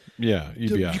Christmas, you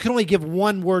could only give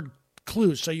one word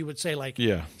clues. So you would say like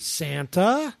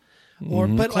Santa or,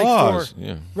 but Claus.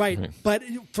 Like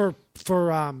for, but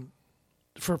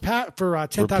for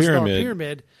 $10,000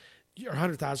 pyramid or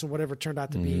 100,000, whatever it turned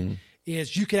out to be,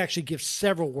 is you could actually give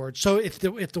several words. So if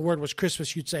the word was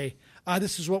Christmas, you'd say,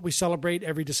 this is what we celebrate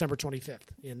every December 25th.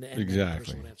 And exactly. The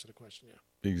person would answer the question.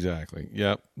 Yeah. Exactly.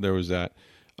 Yep. There was that.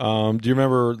 Do you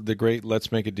remember the great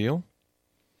Let's Make a Deal?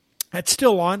 That's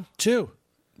still on too.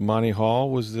 Monty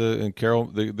Hall was the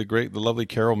lovely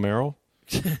Carol Merrill.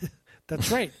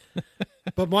 That's right.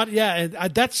 But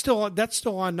that's still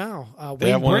on now. I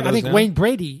think now? Wayne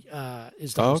Brady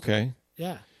is the host. Okay.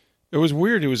 Yeah. It was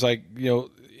weird. It was like,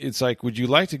 it's like, would you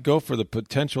like to go for the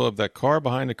potential of that car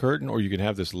behind the curtain, or you can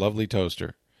have this lovely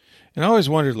toaster? And I always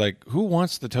wondered, like, who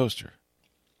wants the toaster?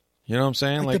 You know what I'm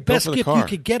saying? Like the best gift you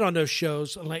could get on those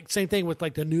shows, like same thing with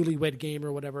like the Newlywed Game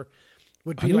or whatever,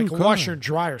 would be like a washer and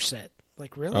dryer set.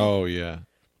 Like, really? Oh, yeah.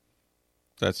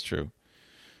 That's true.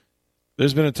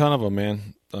 There's been a ton of them,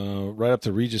 man. Right up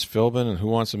to Regis Philbin and Who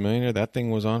Wants a Millionaire. That thing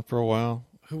was on for a while.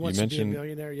 Who Wants to Be a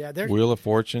Millionaire? Yeah, Wheel of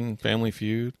Fortune, Family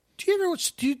Feud. Do you ever?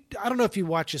 I don't know if you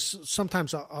watch this.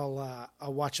 Sometimes I'll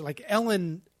watch it. Like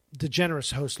Ellen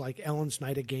DeGeneres hosts like Ellen's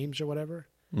Night of Games or whatever.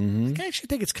 Mm-hmm. Like, I actually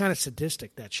think it's kind of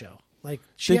sadistic, that show. Like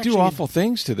they do awful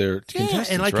things to their contestants,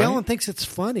 and like right? Ellen thinks it's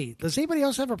funny. Does anybody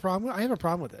else have a problem? I have a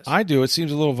problem with this. I do. It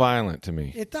seems a little violent to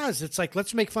me. It does. It's like,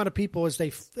 let's make fun of people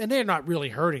and they're not really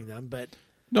hurting them, but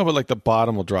no, but like the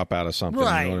bottom will drop out of something.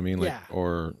 Right. You know what I mean? Like, yeah.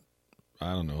 Or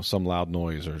I don't know, some loud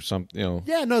noise or something.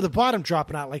 Yeah, no, the bottom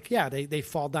dropping out. Like, yeah, they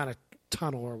fall down a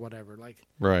tunnel or whatever. Like,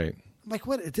 right. Like,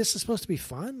 what? This is supposed to be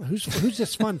fun? Who's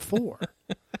this fun for?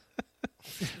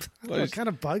 It kind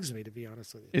of bugs me, to be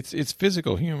honest with you. It's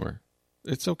physical humor.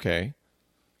 It's okay.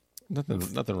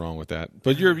 Nothing wrong with that.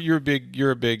 But you're a big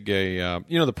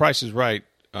The Price is Right.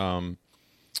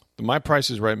 My Price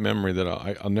is Right memory that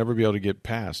I'll never be able to get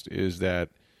past is that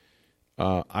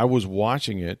I was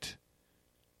watching it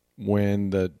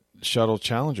when the Shuttle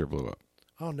Challenger blew up.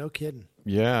 Oh, no kidding.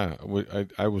 Yeah,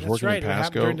 I was working in Pasco. It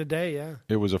happened during the day. Yeah,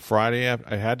 it was a Friday. It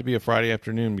had to be a Friday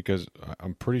afternoon because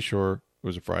I'm pretty sure it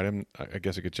was a Friday. I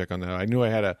guess I could check on that. I knew I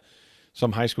had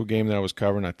some high school game that I was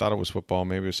covering. I thought it was football,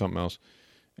 maybe it was something else,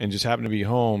 and just happened to be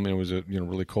home. And it was a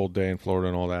really cold day in Florida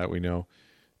and all that, we know,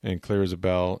 and clear as a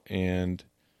bell. And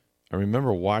I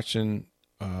remember watching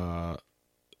The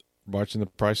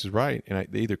Price is Right, and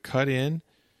they either cut in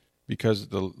because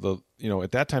the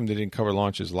at that time they didn't cover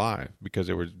launches live because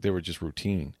they were just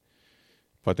routine,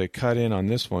 but they cut in on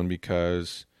this one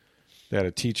because they had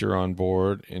a teacher on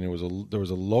board, and there was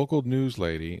a local news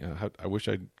lady. I wish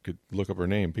I could look up her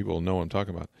name. People will know what I'm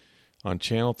talking about, on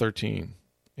Channel 13,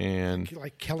 and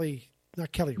like Kelly,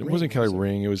 not Kelly. It wasn't Kelly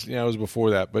Ring. It was before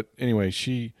that. But anyway,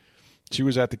 she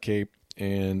was at the Cape,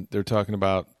 and they're talking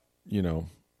about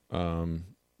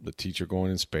the teacher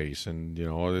going in space, and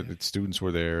all the students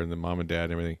were there, and the mom and dad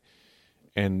and everything,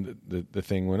 and the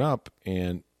thing went up,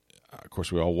 and of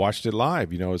course we all watched it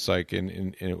live. It's like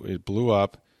and it blew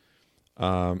up.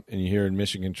 And you hear in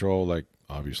mission control, like,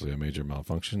 obviously a major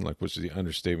malfunction, like, which is the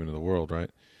understatement of the world,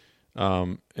 right?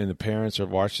 And the parents are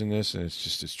watching this, and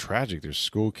it's tragic. There's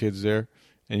school kids there,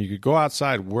 and you could go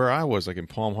outside where I was, like in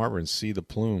Palm Harbor, and see the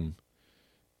plume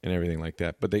and everything like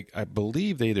that. But I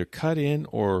believe they either cut in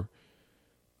or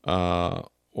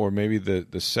maybe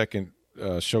the second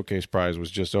showcase prize was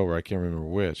just over. I can't remember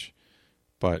which.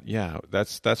 But yeah,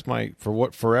 that's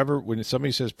forever. When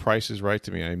somebody says Price is Right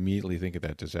to me, I immediately think of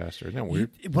that disaster. Isn't that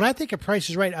weird? When I think of Price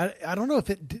is Right, I don't know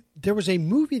if there was a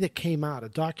movie that came out, a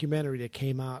documentary that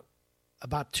came out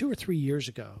about 2 or 3 years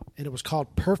ago, and it was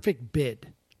called Perfect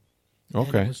Bid.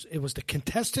 Okay. It was the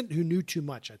contestant who knew too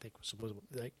much, I think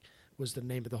was the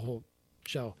name of the whole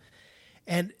show.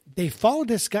 And they followed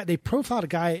this guy. They profiled a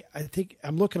guy. I think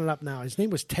I'm looking it up now. His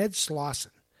name was Ted Slauson,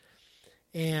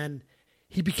 and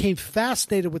he became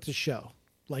fascinated with the show,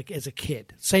 like as a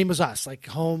kid, same as us, like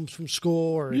home from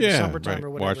school or in the summertime or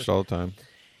whatever. Watched all the time.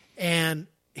 And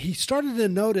he started to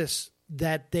notice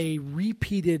that they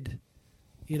repeated,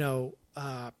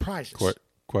 prizes,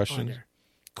 questions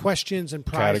and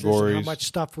prizes, categories, and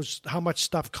how much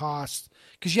stuff cost.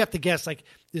 Because you have to guess, like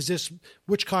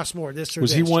which costs more, this or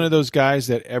was this? he one of those guys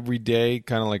that every day,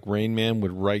 kind of like Rain Man,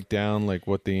 would write down like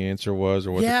what the answer was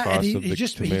or what the cost and of the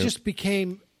tomato? he just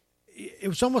became. It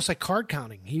was almost like card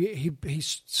counting. He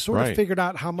sort of figured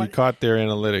out how much he caught their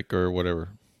analytic or whatever,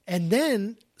 and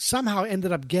then somehow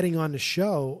ended up getting on the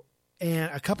show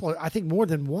and I think more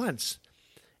than once,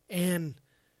 and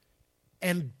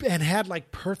had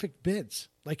like perfect bids.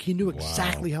 Like he knew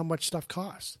exactly how much stuff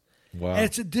cost. Wow! And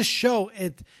it's this show,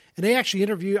 and they actually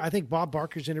interviewed. I think Bob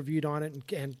Barker's interviewed on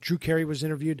it, and Drew Carey was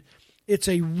interviewed. It's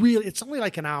only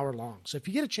like an hour long. So if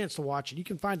you get a chance to watch it, you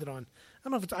can find it on. I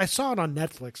don't know if I saw it on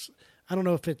Netflix. I don't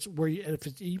know if it's where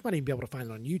you might even be able to find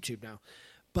it on YouTube now,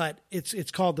 but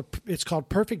it's called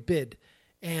Perfect Bid,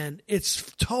 and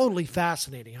it's totally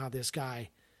fascinating how this guy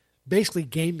basically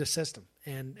gamed the system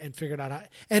and figured out how,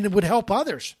 and it would help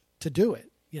others to do it.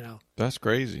 That's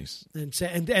crazy.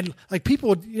 And like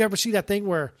people, you ever see that thing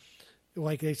where,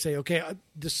 like they say, okay,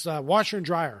 this washer and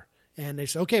dryer, and they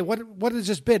say, okay, what is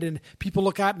this bid? And people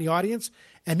look out in the audience,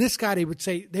 and this guy, they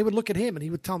would look at him, and he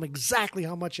would tell them exactly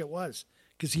how much it was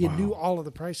because he knew all of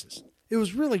the prices. It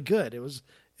was really good. It was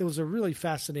a really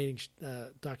fascinating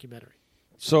documentary.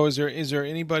 So is there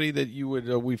anybody that you would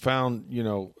we found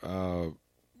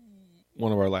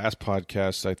one of our last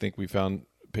podcasts, I think we found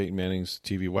Peyton Manning's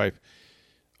TV wife.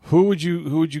 Who would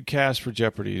you cast for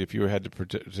Jeopardy if you had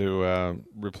to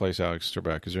replace Alex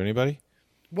Trebek? Is there anybody?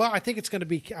 Well, I think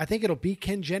it'll be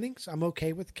Ken Jennings. I'm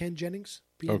okay with Ken Jennings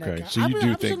being that guy. So you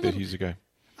do think that he's a guy?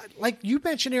 Like you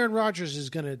mentioned, Aaron Rodgers is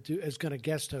going to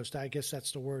guest host. I guess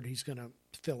that's the word. He's going to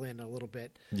fill in a little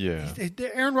bit. Yeah.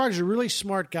 Aaron Rodgers is a really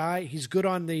smart guy. He's good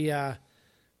on the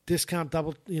discount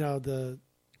double. The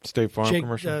State Farm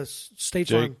commercial. State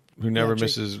Jake, Farm, who never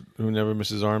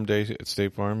misses arm day at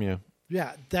State Farm. Yeah.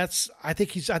 Yeah, I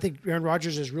think Aaron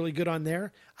Rodgers is really good on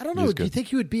there. I don't know. Do you think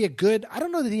he would be a good? I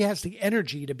don't know that he has the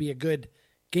energy to be a good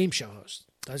game show host.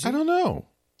 Does he? I don't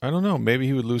know. Maybe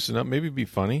he would loosen up. Maybe be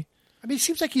funny. I mean, it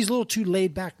seems like he's a little too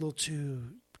laid back, a little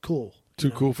too cool.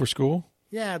 Too cool for school?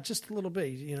 Yeah, just a little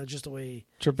bit. Just the way.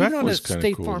 Trebek was kind of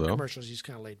State cool, Farm though. commercials, he's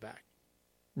kind of laid back.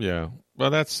 Yeah,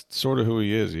 well, that's sort of who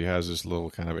he is. He has this little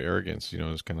kind of arrogance.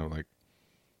 It's kind of like,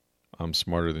 I'm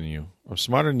smarter than you. I'm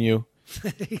smarter than you.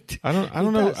 I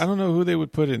don't know. I don't know who they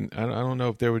would put in. I don't know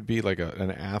if there would be like an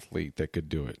athlete that could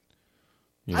do it.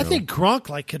 I think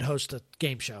Gronk could host a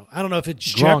game show. I don't know if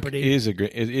it's Gronk Jeopardy.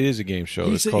 It is a game show.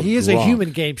 He is a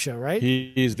human game show, right?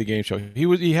 He is the game show.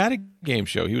 He had a game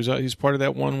show. He's part of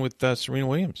that one with Serena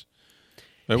Williams.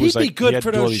 He'd be good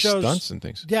for those shows. Stunts and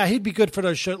things. Yeah, he'd be good for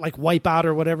those shows like Wipeout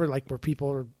or whatever, like where people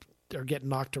are getting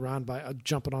knocked around by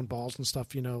jumping on balls and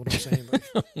stuff. You know what I'm saying? Like,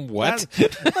 what?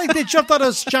 Like they jumped on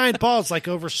those giant balls like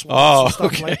over swamps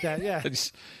and stuff like that. Yeah,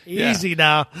 easy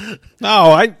now.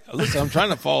 No, listen. I'm trying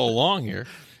to follow along here.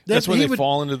 That's when they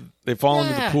fall into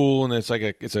the pool and it's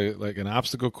like an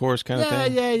obstacle course kind of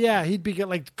thing. Yeah. He'd be good.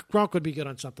 Like Gronk would be good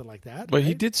on something like that. But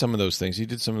he did some of those things. He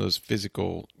did some of those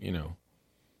physical,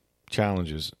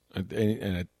 challenges,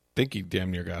 and I think he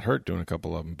damn near got hurt doing a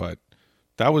couple of them. But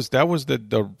that was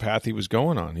the path he was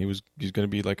going on. He's going to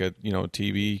be like a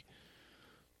TV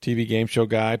game show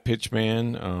guy, pitch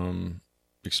man,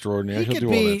 extraordinary. He'll do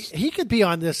all that stuff. He could be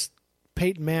on this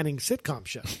Peyton Manning sitcom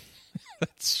show.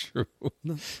 That's true.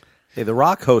 Hey, The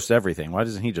Rock hosts everything. Why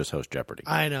doesn't he just host Jeopardy?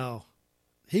 I know.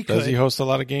 He could. Does he host a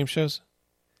lot of game shows?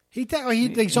 He's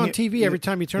on TV every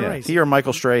time you turn around. He or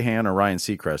Michael Strahan or Ryan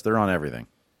Seacrest. They're on everything.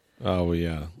 Oh,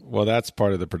 yeah. Well, that's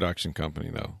part of the production company,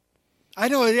 though. I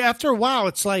know. After a while,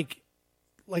 it's like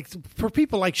for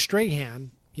people like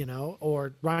Strahan,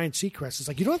 or Ryan Seacrest, it's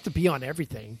like you don't have to be on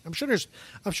everything. I'm sure there's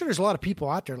a lot of people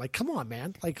out there like, come on,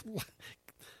 man, like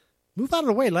move out of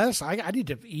the way. I need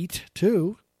to eat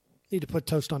too. Need to put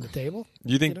toast on the table.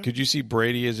 You think? Could you see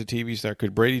Brady as a TV star?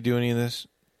 Could Brady do any of this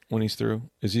when he's through?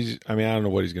 I don't know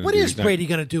what he's going to do. What is Brady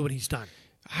going to do when he's done?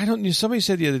 I don't know. Somebody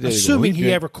said the other day, assuming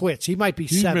he ever quits, he might be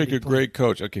 70. He'd make a great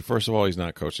coach. Okay, first of all, he's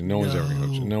not coaching. No one's ever going to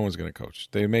coach. No one's going to coach.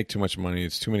 They make too much money.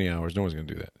 It's too many hours. No one's going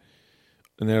to do that.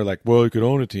 And they're like, well, he could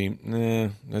own a team. Nah,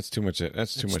 that's too much.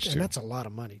 That's too much. And that's a lot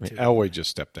of money, too. Elway just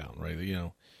stepped down, right?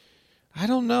 I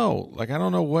don't know. Like, I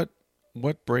don't know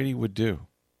what Brady would do.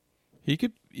 He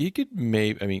could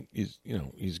maybe.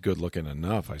 He's good looking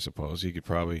enough, I suppose. He could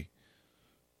probably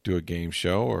do a game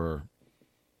show, or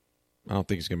I don't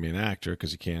think he's going to be an actor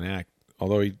because he can't act.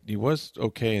 Although he was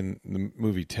okay in the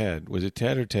movie Ted. Was it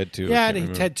Ted or Ted 2? Yeah,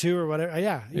 Ted 2 or whatever.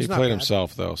 Yeah, he played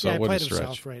himself though, so it wasn't a stretch.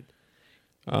 Himself, right.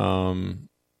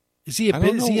 Is he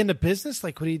in the business?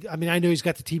 Like, I know he's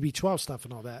got the TB12 stuff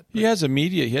and all that. But. He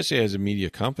actually has a media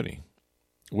company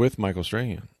with Michael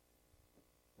Strahan.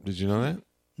 Did you know that?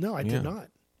 No, I did not.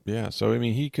 Yeah, so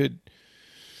he could.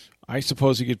 I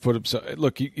suppose he could put himself.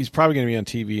 Look, he's probably going to be on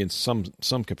TV in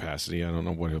some capacity. I don't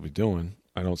know what he'll be doing.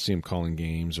 I don't see him calling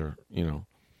games or he's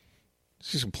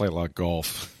just going to play a lot of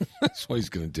golf. That's what he's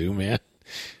going to do, man.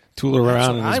 Tool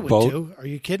around in his boat. Do. Are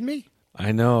you kidding me?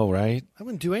 I know, right? I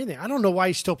wouldn't do anything. I don't know why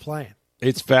he's still playing.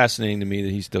 It's fascinating to me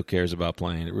that he still cares about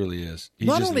playing. It really is. He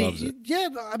just loves it. Yeah,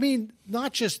 I mean,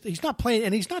 he's not playing,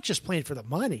 and he's not just playing for the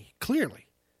money, clearly.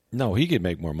 No, he could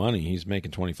make more money. He's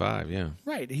making 25, yeah.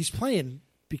 Right. He's playing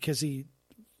because he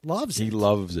loves it. He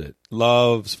loves it.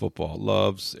 Loves football.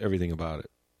 Loves everything about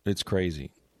it. It's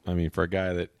crazy. I mean, for a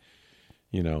guy that,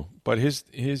 but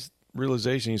his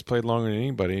realization, he's played longer than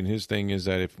anybody, and his thing is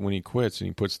that when he quits and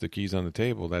he puts the keys on the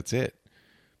table, that's it.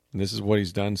 And this is what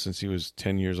he's done since he was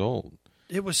 10 years old.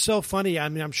 It was so funny. I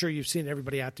mean, I'm sure you've seen,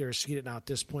 everybody out there has seen it now at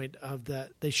this point, of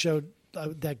that they showed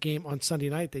that game on Sunday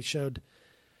night. They showed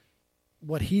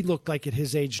what he looked like at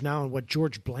his age now and what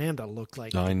George Blanda looked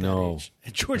like. I know.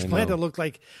 And George Blanda looked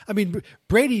like, I mean,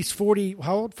 Brady's 40,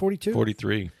 how old? 42?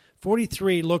 43.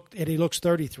 43 and he looks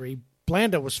 33.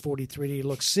 Blanda was 43 and he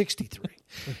looks 63.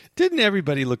 Didn't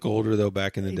everybody look older, though,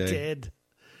 back in the day? He did.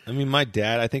 I mean,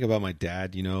 I think about my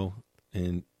dad,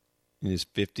 in his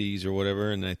 50s or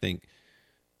whatever, and I think,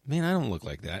 man, I don't look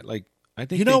like that. Like, I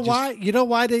think You know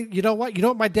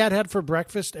what my dad had for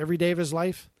breakfast every day of his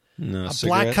life? No, a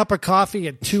black cup of coffee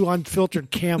and 2 unfiltered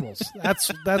Camels.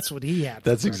 That's what he had.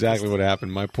 That's exactly what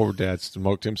happened. My poor dad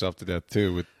smoked himself to death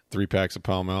too with 3 packs of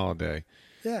Pall Mall a day.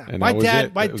 Yeah, and my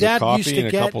dad a coffee used to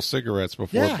and get a couple cigarettes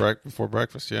before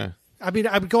breakfast. Yeah. I mean,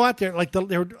 I would go out there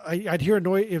I'd hear a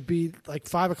noise. It'd be like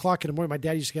 5 o'clock in the morning. My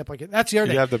dad used to get up like that's the other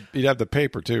day. You'd have the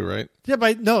paper too, right? Yeah,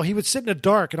 but no, he would sit in the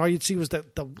dark, and all you'd see was the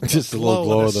just glow the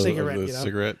glow of the cigarette,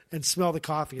 cigarette, and smell the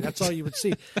coffee. That's all you would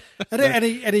see. and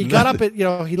he got up at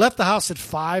he left the house at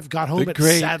 5, got home at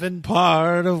 7.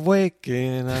 Part of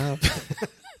waking up.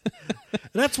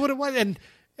 And that's what it was.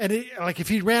 And if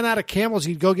he ran out of Camels,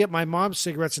 he'd go get my mom's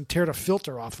cigarettes and tear the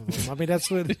filter off of them. I mean,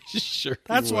 that's what. Sure.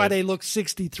 That's why they looked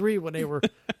 63 when they were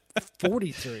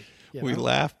 43. We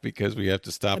laugh because we have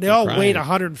to stop. And they all weighed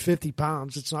 150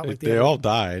 pounds. It's not like they all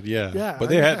died. Yeah. Yeah. But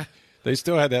they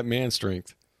still had that man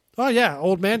strength. Oh yeah,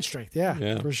 old man strength.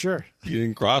 Yeah, for sure. You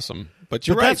didn't cross them, but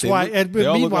you're right. That's why. And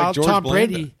meanwhile, like Tom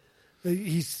Blanda. Brady,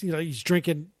 he's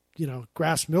drinking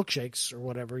grass milkshakes or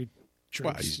whatever he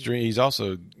drinks. Well, he's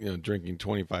also drinking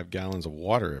 25 gallons of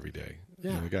water every day.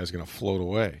 Yeah. The guy's going to float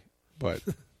away, but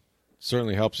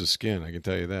certainly helps his skin. I can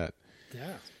tell you that.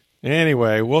 Yeah.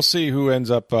 Anyway, we'll see who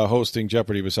ends up hosting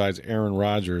Jeopardy besides Aaron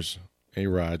Rodgers.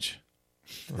 A-Raj.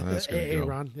 Well, that's going to go.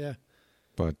 A-Ron, yeah.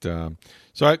 But,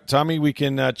 so, Tommy, we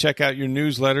can check out your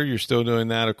newsletter. You're still doing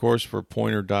that, of course, for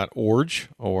pointer.org,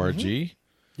 O-R-G.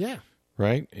 Yeah.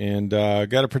 Right? And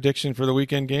got a prediction for the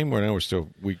weekend game? Well, I know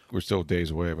we're still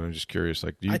days away, but I'm just curious.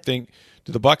 Like, do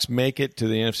the Bucs make it to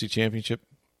the NFC Championship?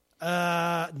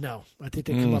 No. I think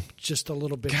they come up just a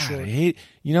little bit short. I hate,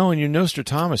 and you're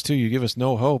Nostradamus, too. You give us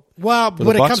no hope. Well,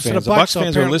 when it comes to the Bucs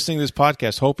fans are listening to this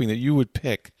podcast hoping that you would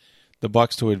pick the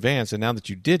Bucs to advance, and now that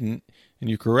you didn't, and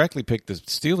you correctly picked the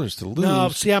Steelers to lose. No,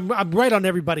 see, I'm right on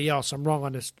everybody else. I'm wrong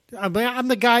on this. I'm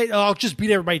the guy. I'll just beat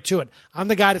everybody to it. I'm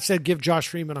the guy that said give Josh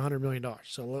Freeman $100 million.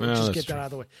 So let's just get that out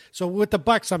of the way. So with the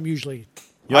Bucs, I'm usually.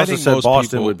 You also said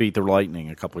Boston would beat the Lightning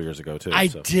a couple years ago, too. I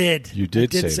did. You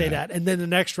did say that. And then the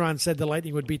next round said the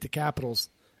Lightning would beat the Capitals,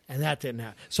 and that didn't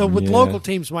happen. So with local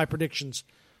teams, my predictions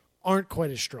aren't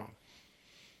quite as strong.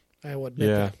 I will admit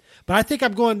that. But I think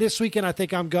I'm going this weekend. I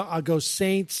think I'll go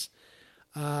Saints,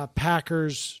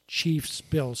 Packers, Chiefs,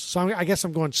 Bills. So I guess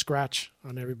I'm going scratch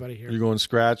on everybody here. You're going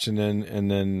scratch, and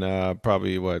then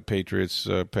probably what, Patriots,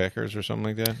 Packers, or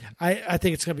something like that. I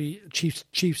think it's going to be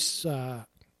Chiefs.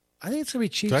 I think it's going to be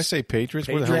Chiefs. Did I say Patriots?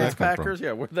 Where the hell did that come Packers? from?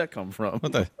 Yeah, where did that come from?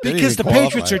 Because the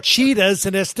Patriots are cheetahs,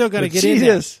 and they're still going to get in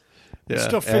there. They're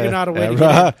still figuring out a way to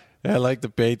get in. I like the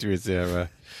Patriots there.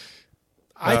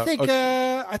 I think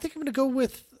I'm going to go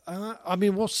with.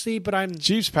 We'll see, but I'm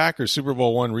Chiefs Packers Super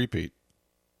Bowl I repeat.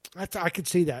 I could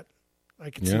see that.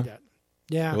 I could see that.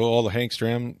 Yeah. All the Hank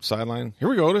Stram sideline. Here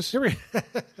we go, Otis. Here we.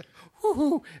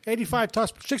 Woohoo! 65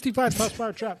 toss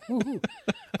fire trap. Woohoo!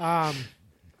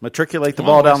 Matriculate the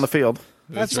ball down the field.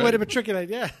 That's the way to matriculate.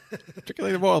 Yeah.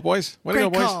 Matriculate the ball, boys. Way to go,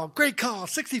 boys. Great call.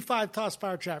 65 toss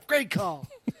fire trap. Great call.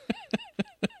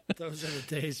 Those are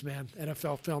the days, man.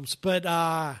 NFL films, but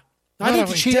I think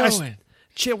the Chiefs.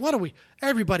 What are we?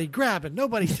 Everybody grabbing,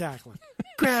 nobody tackling.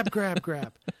 Grab.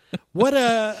 What?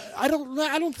 I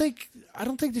don't think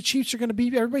the Chiefs are going to be.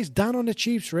 Everybody's down on the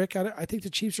Chiefs, Rick. I think the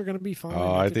Chiefs are going to be fine.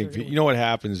 Oh, I think you know what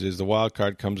happens is the wild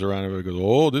card comes around and everybody goes,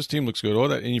 "Oh, this team looks good." Oh,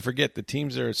 that, and you forget the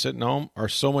teams that are sitting home are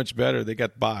so much better. They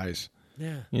got buys.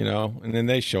 Yeah. You know, and then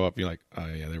they show up. You're like, oh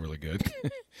yeah, they're really good.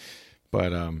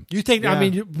 But you think? yeah. I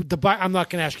mean, I'm not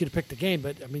going to ask you to pick the game,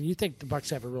 but I mean, you think the Bucks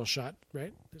have a real shot,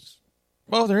 right?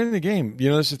 Well, they're in the game. You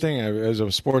know, that's the thing. As a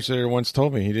sports editor once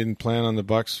told me, he didn't plan on the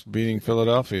Bucks beating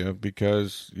Philadelphia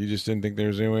because he just didn't think there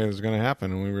was any way it was going to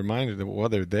happen. And we reminded them, well,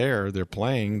 they're there, they're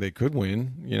playing, they could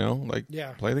win. You know,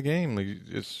 play the game.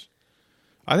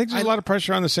 I think there's a lot of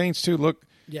pressure on the Saints too. Look,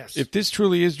 yes, if this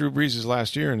truly is Drew Brees'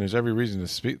 last year, and there's every reason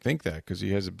to think that because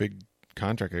he has a big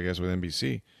contract, I guess, with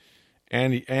NBC.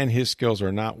 And his skills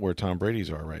are not where Tom Brady's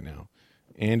are right now.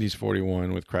 And he's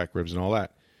 41 with cracked ribs and all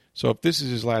that. So if this is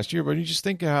his last year, but you just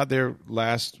think of how their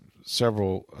last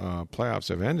several playoffs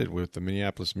have ended with the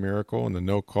Minneapolis Miracle and the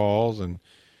no calls, and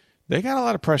they got a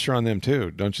lot of pressure on them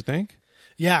too, don't you think?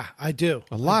 Yeah, I do.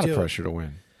 A lot of pressure to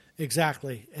win.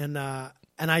 Exactly, and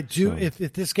I do. So,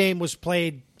 if this game was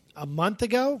played a month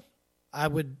ago,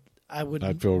 I'd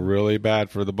feel really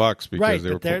bad for the Bucks because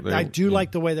I do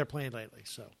like the way they're playing lately.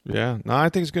 So yeah, no, I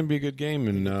think it's going to be a good game,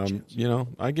 and you know,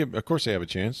 of course they have a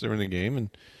chance. They're in the game, and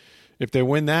if they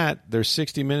win that, they're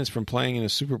 60 minutes from playing in a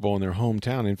Super Bowl in their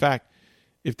hometown. In fact,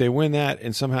 if they win that,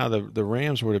 and somehow the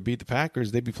Rams were to beat the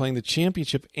Packers, they'd be playing the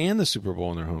championship and the Super Bowl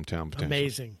in their hometown.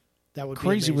 Amazing, that would be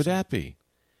crazy. Amazing. Would that be?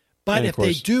 But if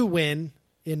they do win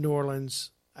in New Orleans,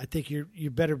 I think you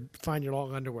better find your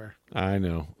long underwear. I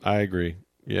know. I agree.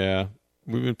 Yeah.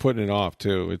 We've been putting it off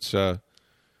too. It's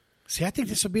see, I think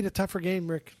this will be the tougher game,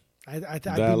 Rick. I'd be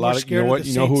a more lot scared of, you know what? of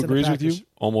the You know Saints who agrees and with the you? Packers.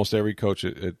 Almost every coach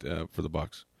for the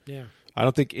Bucs. Yeah, I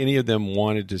don't think any of them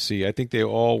wanted to see. I think they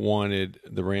all wanted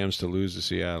the Rams to lose to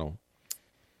Seattle,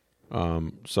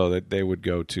 so that they would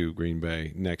go to Green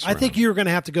Bay next round. I think you were going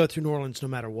to have to go through New Orleans no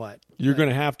matter what. You're going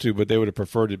to have to, but they would have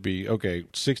preferred it be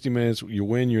 60 minutes. You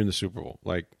win, you're in the Super Bowl.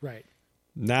 Like right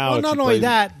now, well, not only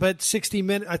that, but 60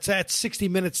 minutes. It's 60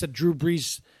 minutes that Drew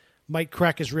Brees might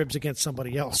crack his ribs against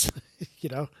somebody else, you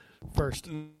know, first.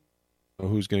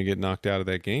 Who's going to get knocked out of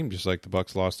that game, just like the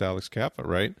Bucs lost Alex Kappa,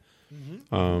 right?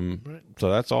 Mm-hmm. Right. So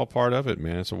that's all part of it,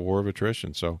 man. It's a war of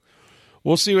attrition. So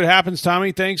we'll see what happens,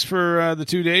 Tommy. Thanks for the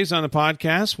 2 days on the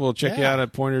podcast. We'll check you out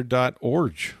at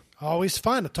pointer.org. Always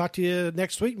fun. I'll talk to you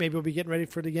next week. Maybe we'll be getting ready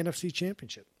for the NFC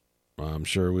Championship. I'm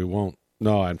sure we won't.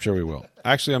 No, I'm sure we will.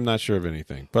 Actually, I'm not sure of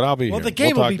anything, but I'll be here. Well, the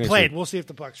game will be played. We'll see if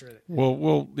the Bucs are in it.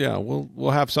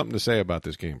 We'll have something to say about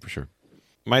this game for sure.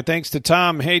 My thanks to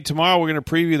Tom. Hey, tomorrow we're going to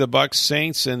preview the Bucs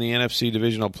Saints in the NFC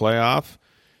Divisional Playoff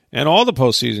and all the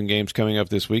postseason games coming up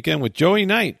this weekend with Joey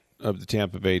Knight of the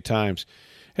Tampa Bay Times.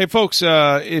 Hey, folks,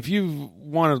 if you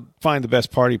want to find the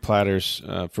best party platters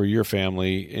for your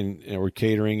family or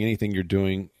catering, anything you're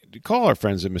doing, call our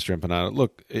friends at Mr. Empanada.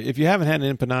 Look, if you haven't had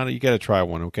an empanada, you got to try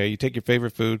one, okay? You take your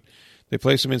favorite food. They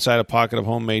place them inside a pocket of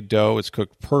homemade dough. It's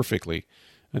cooked perfectly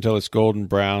until it's golden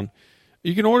brown.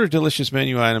 You can order delicious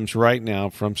menu items right now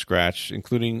from scratch,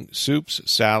 including soups,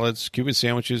 salads, Cuban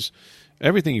sandwiches,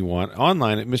 everything you want,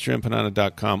 online at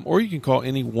MrEmpanada.com, or you can call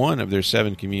any one of their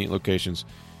 7 convenient locations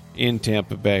in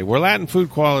Tampa Bay. Where Latin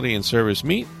food quality and service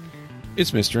meet,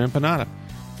 it's Mr. Empanada.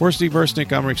 For Steve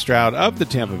Versnick, I'm Rick Stroud of the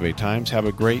Tampa Bay Times. Have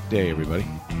a great day, everybody.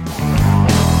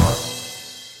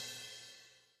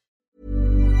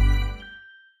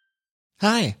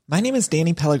 Hi, my name is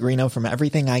Danny Pellegrino from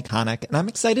Everything Iconic, and I'm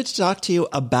excited to talk to you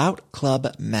about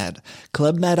Club Med.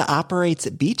 Club Med operates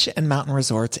beach and mountain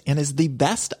resorts and is the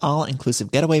best all-inclusive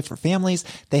getaway for families.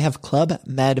 They have Club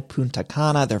Med Punta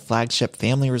Cana, their flagship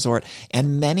family resort,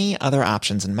 and many other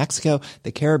options in Mexico,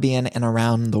 the Caribbean, and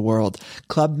around the world.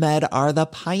 Club Med are the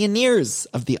pioneers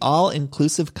of the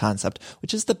all-inclusive concept,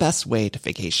 which is the best way to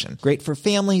vacation. Great for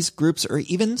families, groups, or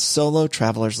even solo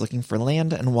travelers looking for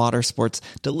land and water sports,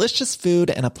 delicious food,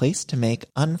 and a place to make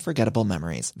unforgettable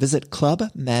memories. Visit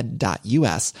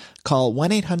clubmed.us, call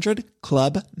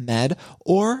 1-800-CLUB-MED,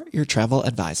 or your travel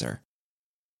advisor.